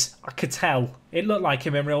 It is. I could tell. It looked like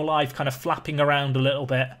him in real life, kind of flapping around a little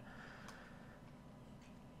bit.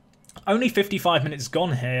 Only 55 minutes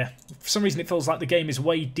gone here. For some reason it feels like the game is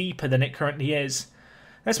way deeper than it currently is.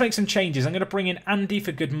 Let's make some changes. I'm going to bring in Andy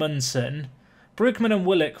for Gudmundsson. Brugman and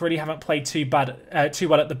Willock really haven't played too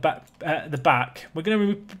well at the back. We're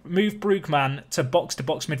going to move Brugman to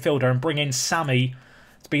box-to-box midfielder and bring in Sammy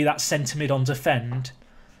to be that centre mid on defend.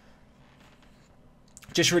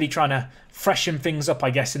 Just really trying to freshen things up, I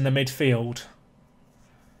guess, in the midfield.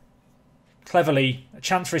 Cleverly, a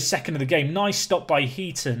chance for his second of the game. Nice stop by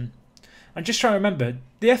Heaton. I'm just trying to remember,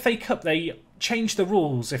 the FA Cup, they changed the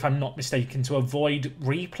rules, if I'm not mistaken, to avoid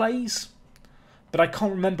replays. But I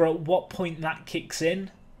can't remember at what point that kicks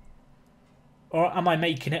in. Or am I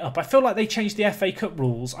making it up? I feel like they changed the FA Cup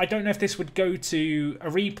rules. I don't know if this would go to a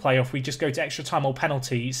replay or if we just go to extra time or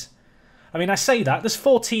penalties. I mean, I say that. There's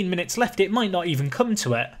 14 minutes left. It might not even come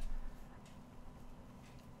to it.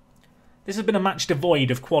 This has been a match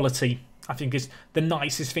devoid of quality, I think is the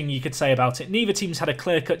nicest thing you could say about it. Neither team's had a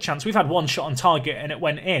clear-cut chance. We've had one shot on target and it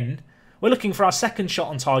went in. We're looking for our second shot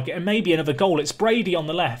on target and maybe another goal. It's Brady on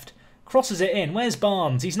the left. Crosses it in. Where's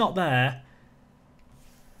Barnes? He's not there.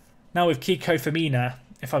 Now with Kiko Firmino,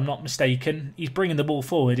 if I'm not mistaken. He's bringing the ball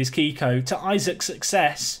forward, is Kiko. To Isaac's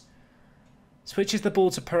success. Switches the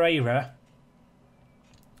ball to Pereira.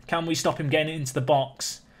 Can we stop him getting it into the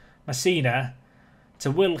box? Messina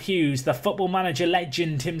to Will Hughes, the football manager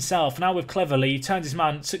legend himself. Now with Cleverly, turns his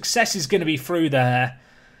man. Success is going to be through there.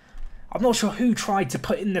 I'm not sure who tried to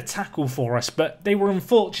put in the tackle for us, but they were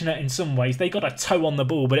unfortunate in some ways. They got a toe on the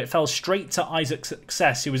ball, but it fell straight to Isaac's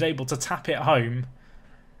Success, who was able to tap it home.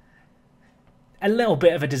 A little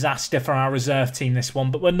bit of a disaster for our reserve team, this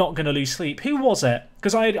one, but we're not going to lose sleep. Who was it?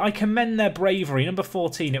 Because I commend their bravery. Number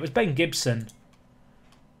 14, it was Ben Gibson.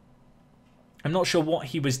 I'm not sure what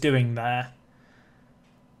he was doing there.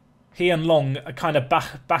 He and Long are kind of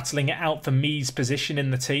battling it out for Mee's position in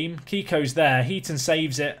the team. Kiko's there. Heaton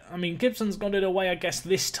saves it. I mean, Gibson's got it away, I guess,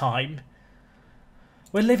 this time.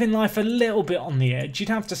 We're living life a little bit on the edge. You'd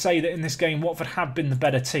have to say that in this game, Watford have been the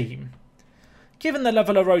better team. Given the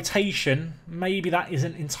level of rotation, maybe that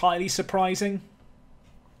isn't entirely surprising.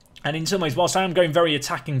 And in some ways, whilst I am going very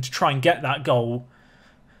attacking to try and get that goal,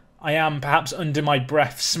 I am perhaps under my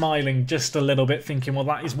breath smiling just a little bit, thinking, well,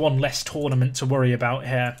 that is one less tournament to worry about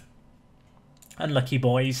here. Unlucky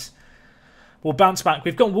boys. We'll bounce back.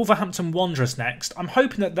 We've got Wolverhampton Wanderers next. I'm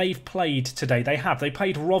hoping that they've played today. They have. They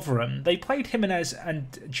played Rotherham. They played Jimenez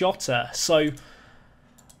and Jota. So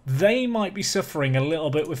they might be suffering a little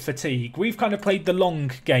bit with fatigue. We've kind of played the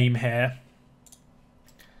long game here.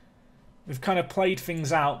 We've kind of played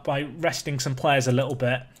things out by resting some players a little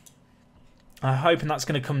bit. I'm hoping that's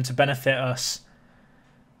going to come to benefit us.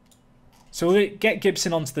 So we'll get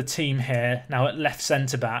Gibson onto the team here now at left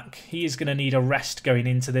centre-back. He is going to need a rest going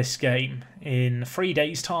into this game in 3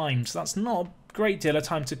 days' time. So that's not a great deal of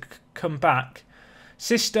time to come back.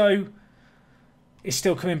 Sisto, is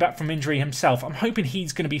still coming back from injury himself. I'm hoping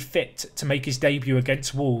he's going to be fit to make his debut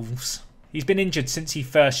against Wolves. He's been injured since he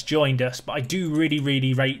first joined us, but I do really,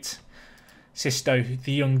 really rate Sisto,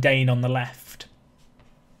 the young Dane on the left.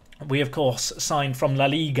 We, of course, signed from La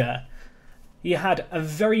Liga. He had a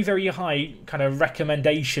very, very high kind of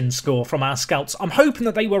recommendation score from our scouts. I'm hoping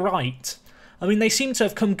that they were right. I mean, they seem to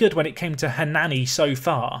have come good when it came to Hernani so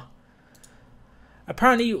far.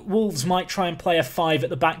 Apparently, Wolves might try and play a 5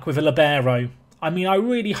 at the back with a libero. I mean, I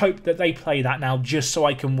really hope that they play that now just so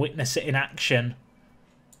I can witness it in action.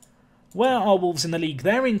 Where are Wolves in the league?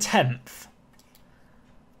 They're in 10th.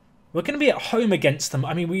 We're going to be at home against them.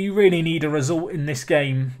 I mean, we really need a result in this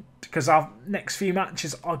game because our next few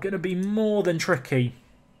matches are going to be more than tricky.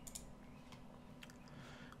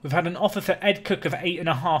 We've had an offer for Ed Cook of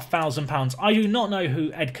 £8,500. I do not know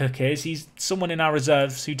who Ed Cook is. He's someone in our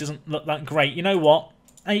reserves who doesn't look that great. You know what?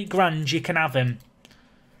 £8,000, you can have him.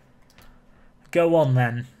 Go on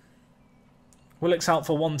then. Willock's out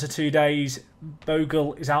for 1 to 2 days.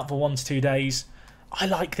 Bogle is out for 1 to 2 days. I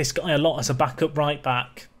like this guy a lot as a backup right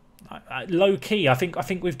back. Low key, I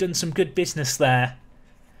think we've done some good business there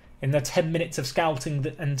in the 10 minutes of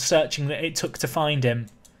scouting and searching that it took to find him.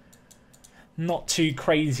 Not too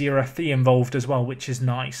crazy or a fee involved as well, which is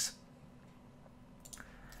nice.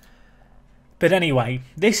 But anyway,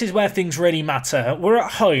 this is where things really matter. We're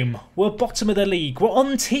at home. We're bottom of the league. We're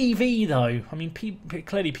on TV, though. I mean,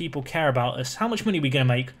 clearly people care about us. How much money are we going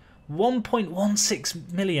to make?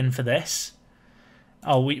 1.16 million for this.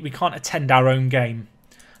 Oh, we can't attend our own game.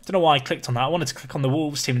 I don't know why I clicked on that. I wanted to click on the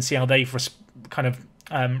Wolves team and see how they've kind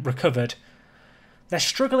of recovered. They're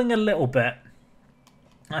struggling a little bit.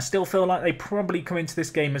 I still feel like they probably come into this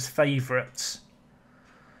game as favourites.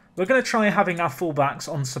 We're going to try having our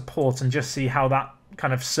fullbacks on support and just see how that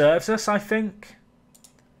kind of serves us, I think.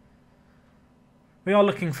 We are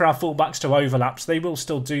looking for our fullbacks to overlap, so they will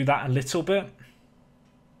still do that a little bit.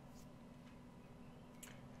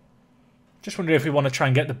 Just wondering if we want to try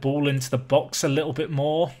and get the ball into the box a little bit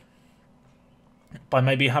more by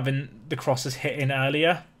maybe having the crosses hit in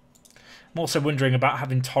earlier. I'm also wondering about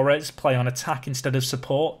having Torres play on attack instead of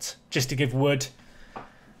support, just to give Wood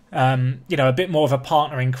you know, a bit more of a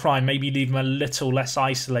partner in crime, maybe leave him a little less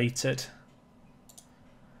isolated.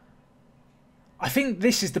 I think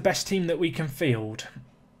this is the best team that we can field.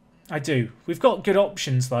 I do. We've got good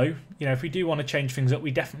options though. You know, if we do want to change things up,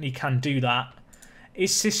 we definitely can do that.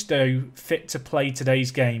 Is Sisto fit to play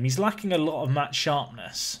today's game? He's lacking a lot of match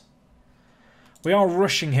sharpness. We are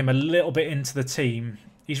rushing him a little bit into the team.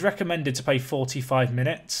 He's recommended to play 45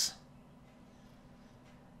 minutes.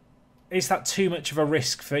 Is that too much of a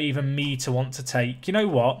risk for even me to want to take? You know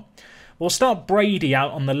what? We'll start Brady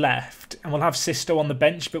out on the left and we'll have Sisto on the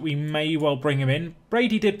bench, but we may well bring him in.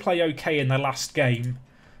 Brady did play okay in the last game.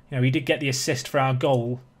 You know, he did get the assist for our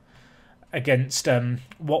goal against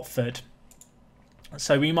Watford.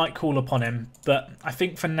 So we might call upon him. But I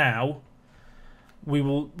think for now,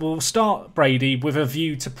 we'll start Brady with a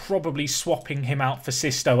view to probably swapping him out for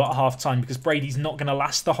Sisto at half-time because Brady's not going to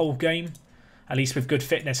last the whole game. At least with good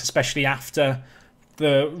fitness, especially after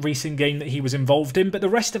the recent game that he was involved in. But the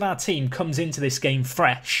rest of our team comes into this game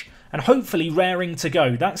fresh and hopefully raring to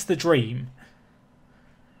go. That's the dream.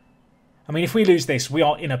 I mean, if we lose this, we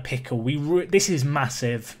are in a pickle. This is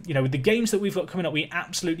massive. You know, with the games that we've got coming up, we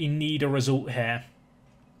absolutely need a result here.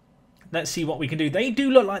 Let's see what we can do. They do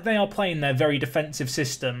look like they are playing their very defensive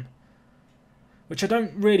system, which I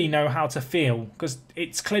don't really know how to feel because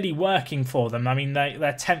it's clearly working for them. I mean, they're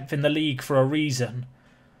 10th in the league for a reason.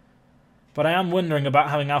 But I am wondering about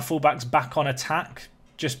having our fullbacks back on attack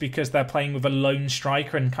just because they're playing with a lone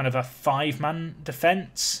striker and kind of a 5-man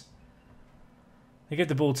defence. They give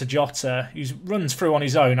the ball to Jota, who runs through on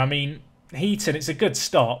his own. I mean, Heaton, it's a good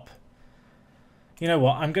stop. You know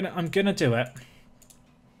what? I'm gonna do it.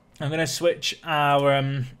 I'm gonna switch our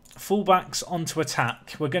fullbacks onto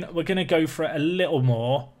attack. We're gonna go for it a little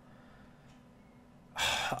more.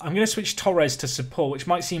 I'm gonna switch Torres to support, which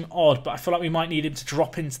might seem odd, but I feel like we might need him to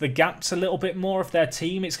drop into the gaps a little bit more of their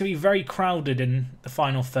team. It's gonna be very crowded in the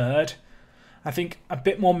final third. I think a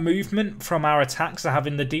bit more movement from our attacks, so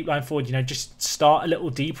having the deep line forward, you know, just start a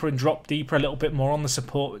little deeper and drop deeper a little bit more on the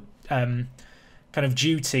support kind of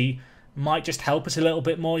duty might just help us a little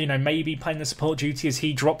bit more. You know, maybe playing the support duty as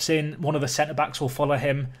he drops in, one of the centre-backs will follow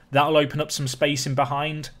him. That'll open up some space in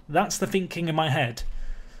behind. That's the thinking in my head.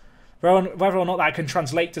 Whether or not that can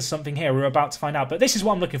translate to something here, we're about to find out. But this is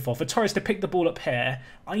what I'm looking for Torres to pick the ball up here.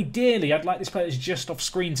 Ideally, I'd like this player that's just off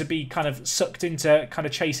screen to be kind of sucked into kind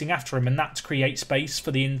of chasing after him, and that to create space for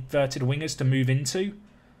the inverted wingers to move into.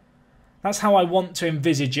 That's how I want to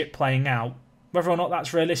envisage it playing out. Whether or not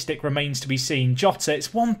that's realistic remains to be seen. Jota,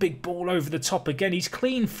 it's one big ball over the top again. He's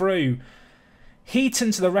clean through.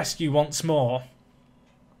 Heaton to the rescue once more.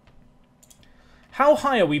 How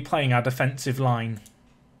high are we playing our defensive line?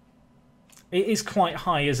 It is quite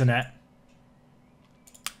high, isn't it?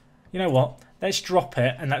 You know what? Let's drop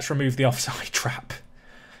it and let's remove the offside trap.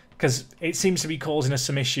 Because it seems to be causing us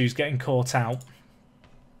some issues getting caught out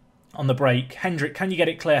on the break. Hendrick, can you get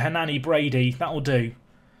it clear? Hernani, Brady, that'll do.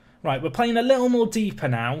 Right, we're playing a little more deeper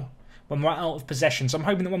now when we're out of possession. So I'm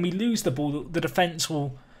hoping that when we lose the ball, the defence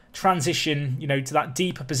will transition, you know, to that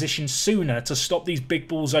deeper position sooner to stop these big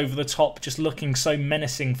balls over the top just looking so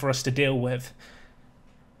menacing for us to deal with.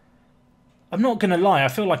 I'm not going to lie, I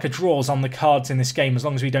feel like a draw's on the cards in this game as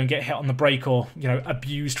long as we don't get hit on the break or, you know,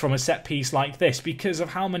 abused from a set piece like this because of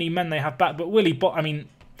how many men they have back. But Willie, I mean,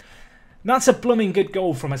 that's a blooming good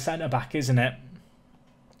goal from a centre-back, isn't it?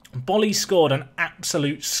 Bolly scored an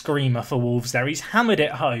absolute screamer for Wolves there. He's hammered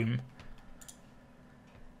it home.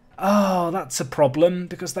 Oh, that's a problem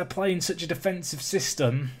because they're playing such a defensive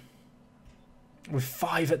system with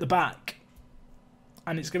 5 at the back.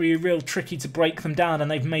 And it's going to be real tricky to break them down,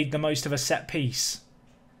 and they've made the most of a set piece.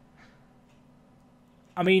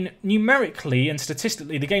 I mean, numerically and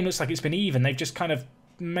statistically, the game looks like it's been even. They've just kind of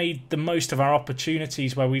made the most of our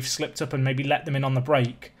opportunities where we've slipped up and maybe let them in on the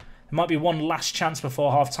break. There might be one last chance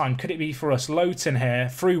before half-time. Could it be for us? Lowton here,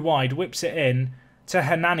 through wide, whips it in to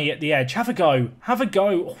Hernani at the edge. Have a go. Have a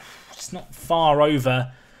go. Oh, it's not far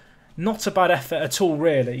over. Not a bad effort at all,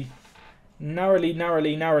 really.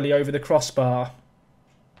 Narrowly over the crossbar.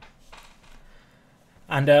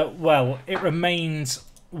 And, well, it remains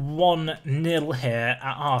 1-0 here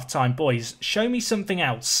at half-time. Boys, show me something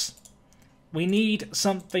else. We need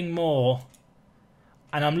something more.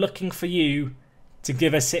 And I'm looking for you to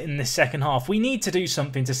give us it in this second half. We need to do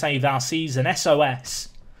something to save our season. SOS.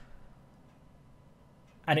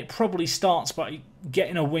 And it probably starts by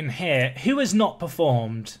getting a win here. Who has not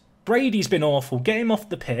performed? Brady's been awful. Get him off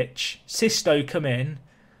the pitch. Sisto, come in.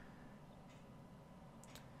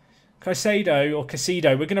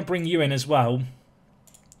 Casido, we're going to bring you in as well.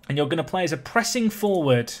 And you're going to play as a pressing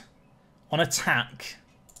forward on attack.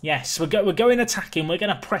 Yes, we're going attacking. We're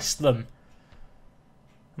going to press them.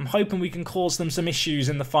 I'm hoping we can cause them some issues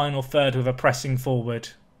in the final third with a pressing forward.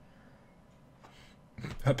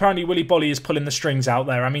 Apparently Willy Bolly is pulling the strings out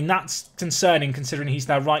there. I mean, that's concerning considering he's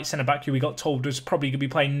their right centre-back who we got told was probably going to be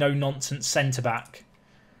playing no-nonsense centre-back.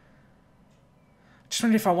 Just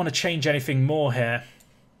wondering if I want to change anything more here.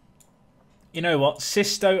 You know what?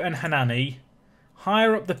 Sisto and Hernani.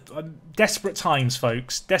 Higher up the... desperate times,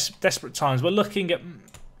 folks. Desperate times. We're looking at...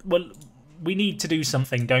 well, we need to do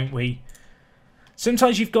something, don't we?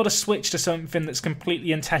 Sometimes you've got to switch to something that's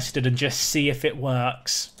completely untested and just see if it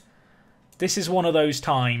works. This is one of those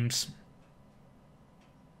times.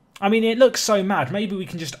 I mean, it looks so mad. Maybe we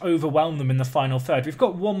can just overwhelm them in the final third. We've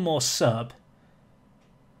got one more sub.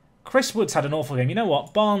 Chris Wood's had an awful game. You know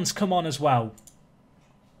what? Barnes, come on as well.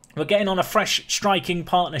 We're getting on a fresh striking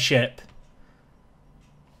partnership.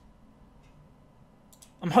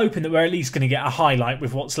 I'm hoping that we're at least going to get a highlight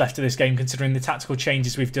with what's left of this game, considering the tactical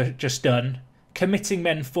changes we've just done. Committing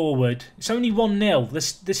men forward. It's only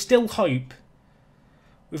 1-0. There's still hope.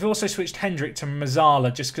 We've also switched Hendrick to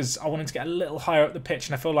Mazzala just because I wanted to get a little higher up the pitch,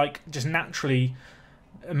 and I feel like just naturally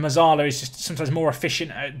Mazzala is just sometimes more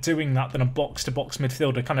efficient at doing that than a box-to-box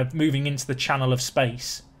midfielder, kind of moving into the channel of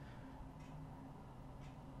space.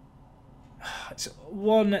 It's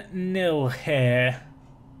 1-0 here.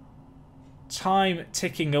 Time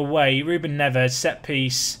ticking away. Ruben Neves, set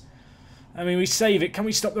piece. I mean, we save it. Can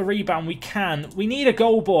we stop the rebound? We can. We need a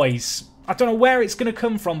goal, boys. I don't know where it's going to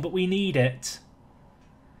come from, but we need it.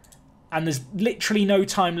 And there's literally no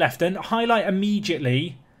time left. And highlight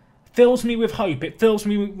immediately fills me with hope. It fills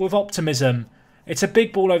me with optimism. It's a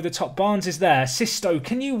big ball over the top. Barnes is there. Sisto,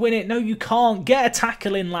 can you win it? No, you can't. Get a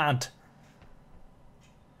tackle in, lad.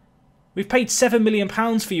 We've paid £7 million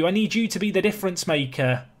for you. I need you to be the difference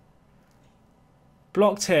maker.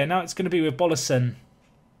 Blocked here. Now it's going to be with Bollison,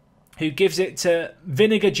 who gives it to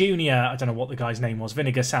Vinegar Jr. I don't know what the guy's name was.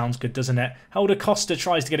 Vinegar sounds good, doesn't it? Helder Costa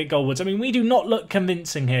tries to get it goalwards. I mean, we do not look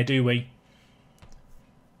convincing here, do we?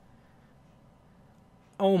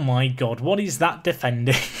 Oh my god, what is that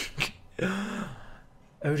defending?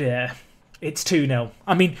 Oh dear. It's 2-0.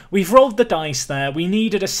 I mean, we've rolled the dice there. We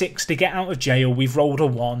needed a 6 to get out of jail. We've rolled a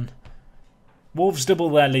 1. Wolves double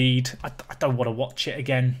their lead. I don't want to watch it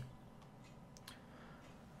again.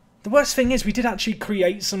 The worst thing is we did actually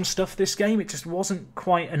create some stuff this game. It just wasn't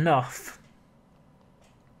quite enough.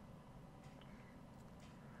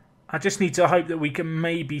 I just need to hope that we can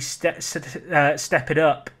maybe step it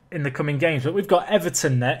up in the coming games. But we've got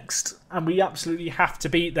Everton next, and we absolutely have to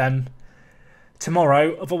beat them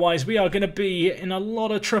tomorrow. Otherwise, we are going to be in a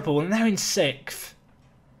lot of trouble. And they're in 6th.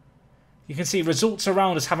 You can see results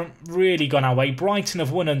around us haven't really gone our way. Brighton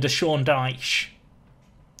have won under Sean Dyche.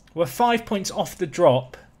 We're 5 points off the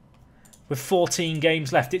drop with 14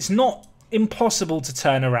 games left. It's not impossible to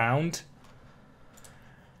turn around.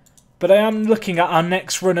 But I am looking at our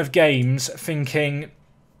next run of games thinking,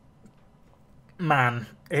 man,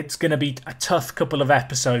 it's going to be a tough couple of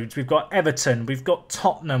episodes. We've got Everton, we've got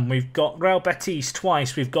Tottenham, we've got Real Betis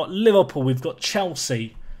twice, we've got Liverpool, we've got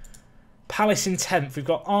Chelsea, Palace in 10th, we've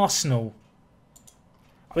got Arsenal.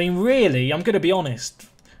 I mean, really, I'm going to be honest.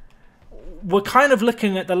 We're kind of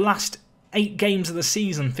looking at the last 8 games of the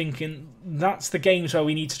season thinking that's the games where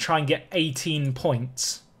we need to try and get 18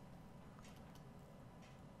 points.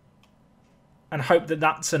 And hope that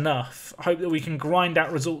that's enough. I hope that we can grind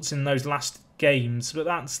out results in those last games. But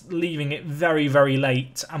that's leaving it very, very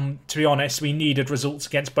late. And to be honest, we needed results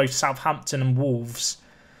against both Southampton and Wolves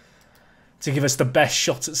to give us the best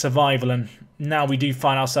shot at survival. And now we do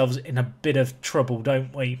find ourselves in a bit of trouble,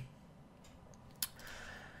 don't we?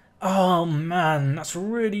 Oh, man. That's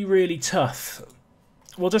really, really tough.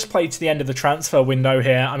 We'll just play to the end of the transfer window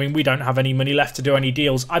here. I mean, we don't have any money left to do any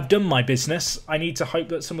deals. I've done my business. I need to hope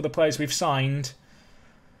that some of the players we've signed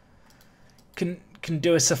can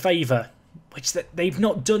do us a favour, which they've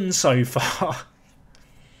not done so far.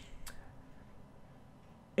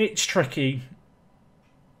 It's tricky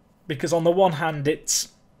because on the one hand, it's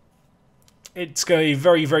going to be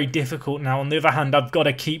very, very difficult now. On the other hand, I've got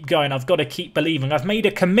to keep going. I've got to keep believing. I've made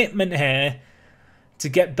a commitment here to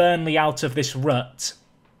get Burnley out of this rut.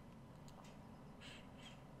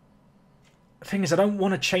 The thing is, I don't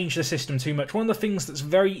want to change the system too much. One of the things that's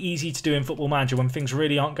very easy to do in Football Manager when things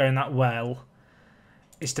really aren't going that well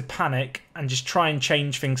is to panic and just try and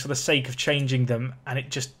change things for the sake of changing them, and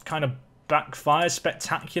it just kind of backfires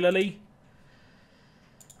spectacularly.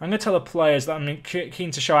 I'm going to tell the players that I'm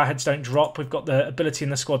keen to show our heads don't drop. We've got the ability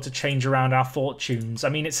in the squad to change around our fortunes. I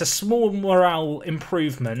mean, it's a small morale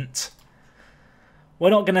improvement.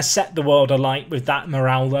 We're not going to set the world alight with that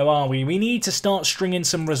morale, though, are we? We need to start stringing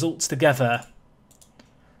some results together.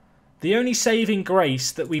 The only saving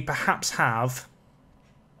grace that we perhaps have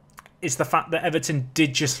is the fact that Everton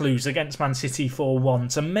did just lose against Man City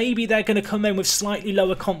 4-1. So maybe they're going to come in with slightly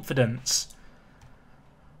lower confidence.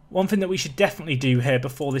 One thing that we should definitely do here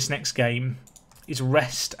before this next game is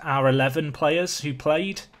rest our 11 players who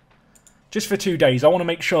played. Just for 2 days. I want to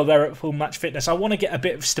make sure they're at full match fitness. I want to get a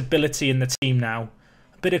bit of stability in the team now.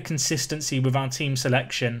 Bit of consistency with our team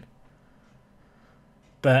selection.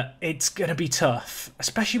 But it's going to be tough,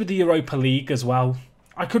 especially with the Europa League as well.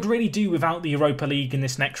 I could really do without the Europa League in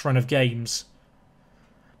this next run of games.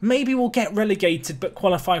 Maybe we'll get relegated but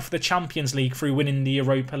qualify for the Champions League through winning the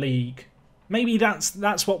Europa League. Maybe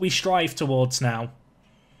that's what we strive towards now.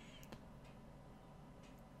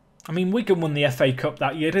 I mean, Wigan won the FA Cup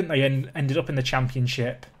that year, didn't they? And ended up in the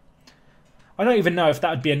Championship. I don't even know if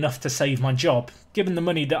that would be enough to save my job. Given the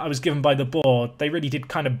money that I was given by the board, they really did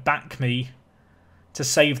kind of back me to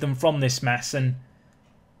save them from this mess. And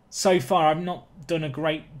so far, I've not done a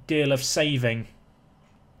great deal of saving.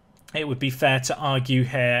 It would be fair to argue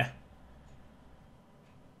here.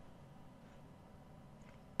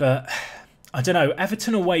 But, I don't know.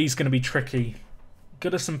 Everton away is going to be tricky.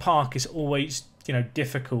 Goodison Park is always,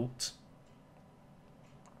 difficult.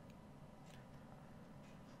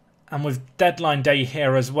 And with deadline day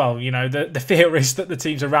here as well, the fear is that the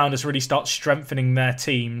teams around us really start strengthening their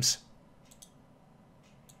teams.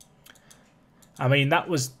 I mean, that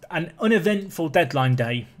was an uneventful deadline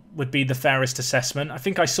day would be the fairest assessment. I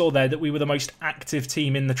think I saw there that we were the most active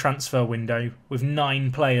team in the transfer window with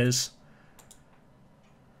 9 players.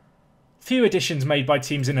 Few additions made by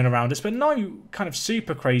teams in and around us, but no kind of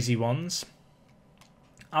super crazy ones.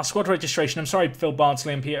 Our squad registration, I'm sorry, Phil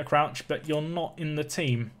Bardsley and Peter Crouch, but you're not in the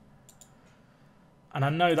team. And I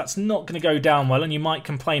know that's not going to go down well, and you might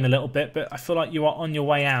complain a little bit, but I feel like you are on your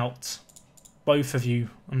way out. Both of you.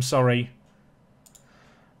 I'm sorry.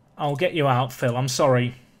 I'll get you out, Phil. I'm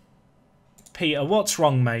sorry. Peter, what's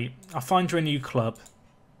wrong, mate? I'll find you a new club.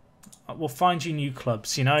 We'll find you new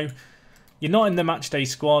clubs, You're not in the matchday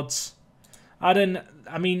squads. Addon,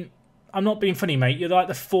 I mean, I'm not being funny, mate. You're like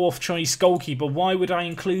the 4th choice goalkeeper. Why would I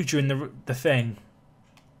include you in the thing?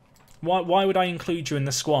 Why would I include you in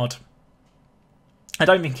the squad? I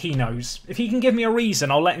don't think he knows. If he can give me a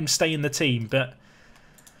reason, I'll let him stay in the team, but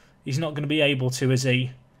he's not going to be able to, is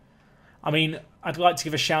he? I mean, I'd like to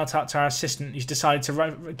give a shout out to our assistant who's decided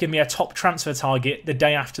to give me a top transfer target the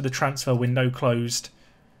day after the transfer window closed.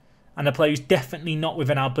 and a player who's definitely not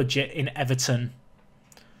within our budget in Everton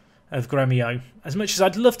of Gremio. As much as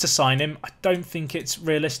I'd love to sign him, I don't think it's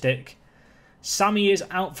realistic. Sammy is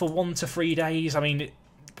out for 1 to 3 days. I mean,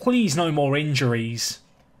 please no more injuries.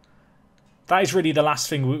 That is really the last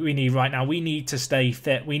thing we need right now. We need to stay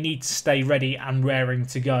fit. We need to stay ready and raring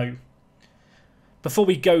to go. Before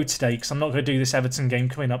we go today, because I'm not going to do this Everton game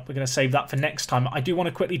coming up, we're going to save that for next time. I do want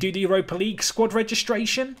to quickly do the Europa League squad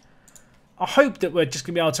registration. I hope that we're just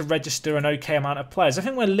going to be able to register an okay amount of players. I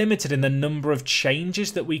think we're limited in the number of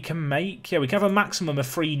changes that we can make. Yeah, we can have a maximum of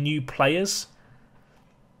 3 new players.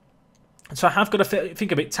 So I have got to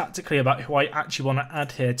think a bit tactically about who I actually want to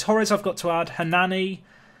add here. Torres I've got to add, Hernani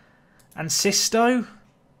and Sisto.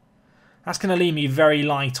 That's going to leave me very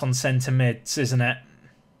light on centre mids, isn't it?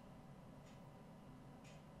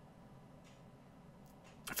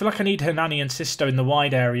 I feel like I need Hernani and Sisto in the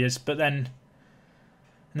wide areas, but then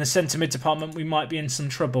in the centre mid department we might be in some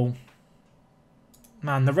trouble.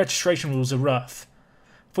 Man, the registration rules are rough.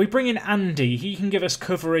 If we bring in Andy, he can give us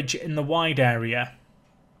coverage in the wide area.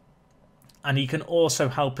 And he can also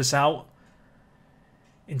help us out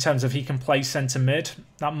in terms of he can play centre mid.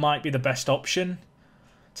 That might be the best option.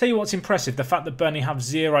 Tell you what's impressive, the fact that Burnley have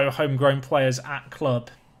 0 homegrown players at club.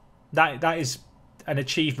 That is an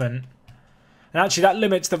achievement. And actually that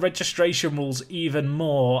limits the registration rules even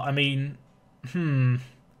more. I mean,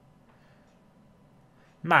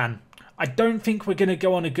 man, I don't think we're going to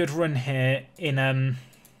go on a good run here in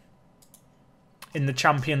the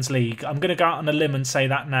Champions League. I'm going to go out on a limb and say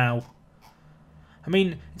that now. I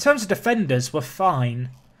mean, in terms of defenders, we're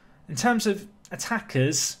fine. In terms of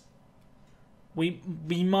attackers, we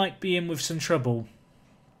might be in with some trouble.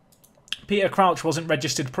 Peter Crouch wasn't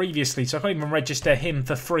registered previously, so I can't even register him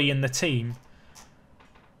for free in the team.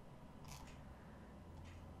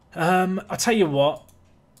 I'll tell you what.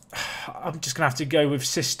 I'm just going to have to go with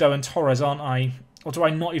Sisto and Torres, aren't I? Or do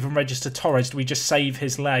I not even register Torres? Do we just save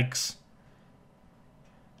his legs?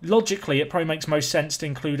 Logically, it probably makes most sense to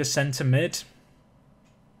include a centre mid.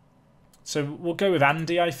 So we'll go with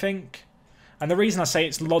Andy, I think. And the reason I say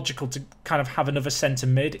it's logical to kind of have another centre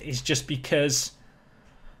mid is just because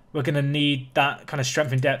we're going to need that kind of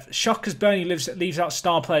strength and depth. Shockers Burnley leaves out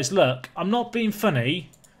star players. Look, I'm not being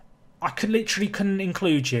funny. I literally couldn't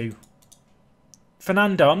include you.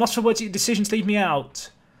 Fernando, I'm lost for words at your decision to leave me out.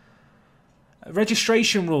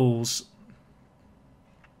 Registration rules.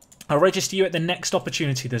 I'll register you at the next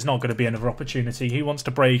opportunity. There's not going to be another opportunity. Who wants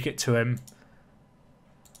to break it to him?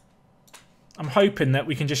 I'm hoping that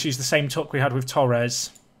we can just use the same talk we had with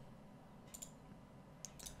Torres.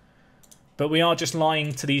 But we are just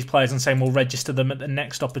lying to these players and saying we'll register them at the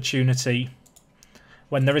next opportunity.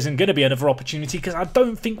 When there isn't going to be another opportunity, because I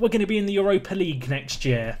don't think we're going to be in the Europa League next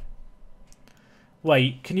year.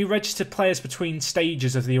 Wait, can you register players between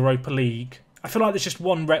stages of the Europa League? I feel like there's just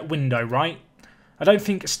one window, right? I don't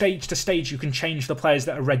think stage to stage you can change the players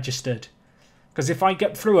that are registered. Because if I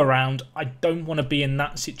get through a round, I don't want to be in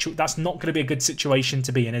that situation. That's not going to be a good situation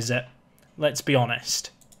to be in, is it? Let's be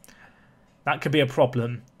honest. That could be a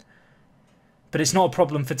problem. But it's not a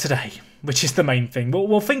problem for today, which is the main thing.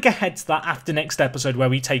 We'll think ahead to that after next episode where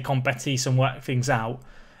we take on Betis and work things out.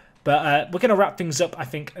 But we're going to wrap things up, I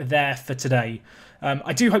think, there for today.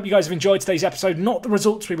 I do hope you guys have enjoyed today's episode. Not the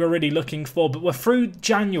results we were really looking for, but we're through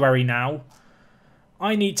January now.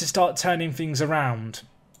 I need to start turning things around.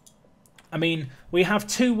 I mean, we have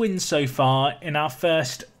 2 wins so far in our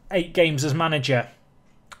first 8 games as manager.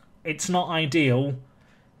 It's not ideal.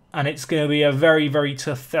 And it's going to be a very, very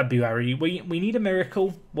tough February. We need a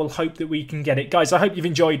miracle. We'll hope that we can get it. Guys, I hope you've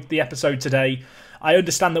enjoyed the episode today. I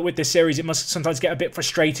understand that with this series, it must sometimes get a bit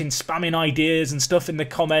frustrating, spamming ideas and stuff in the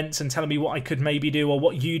comments and telling me what I could maybe do or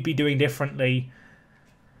what you'd be doing differently.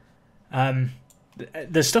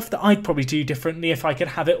 The stuff that I'd probably do differently if I could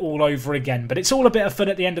have it all over again. But it's all a bit of fun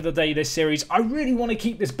at the end of the day, this series. I really want to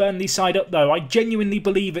keep this Burnley side up, though. I genuinely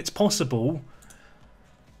believe it's possible.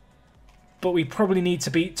 But we probably need to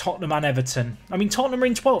beat Tottenham and Everton. I mean, Tottenham are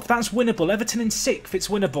in 12th. That's winnable. Everton in 6th. It's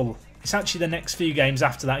winnable. It's actually the next few games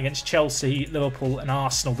after that against Chelsea, Liverpool and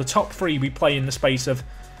Arsenal. The top 3 we play in the space of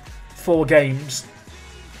 4 games.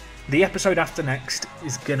 The episode after next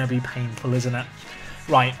is going to be painful, isn't it?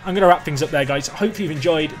 Right, I'm going to wrap things up there, guys. Hopefully you've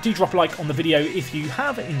enjoyed. Do drop a like on the video if you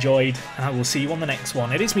have enjoyed. And I will see you on the next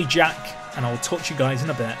one. It is me, Jack, and I will talk to you guys in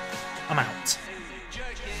a bit. I'm out.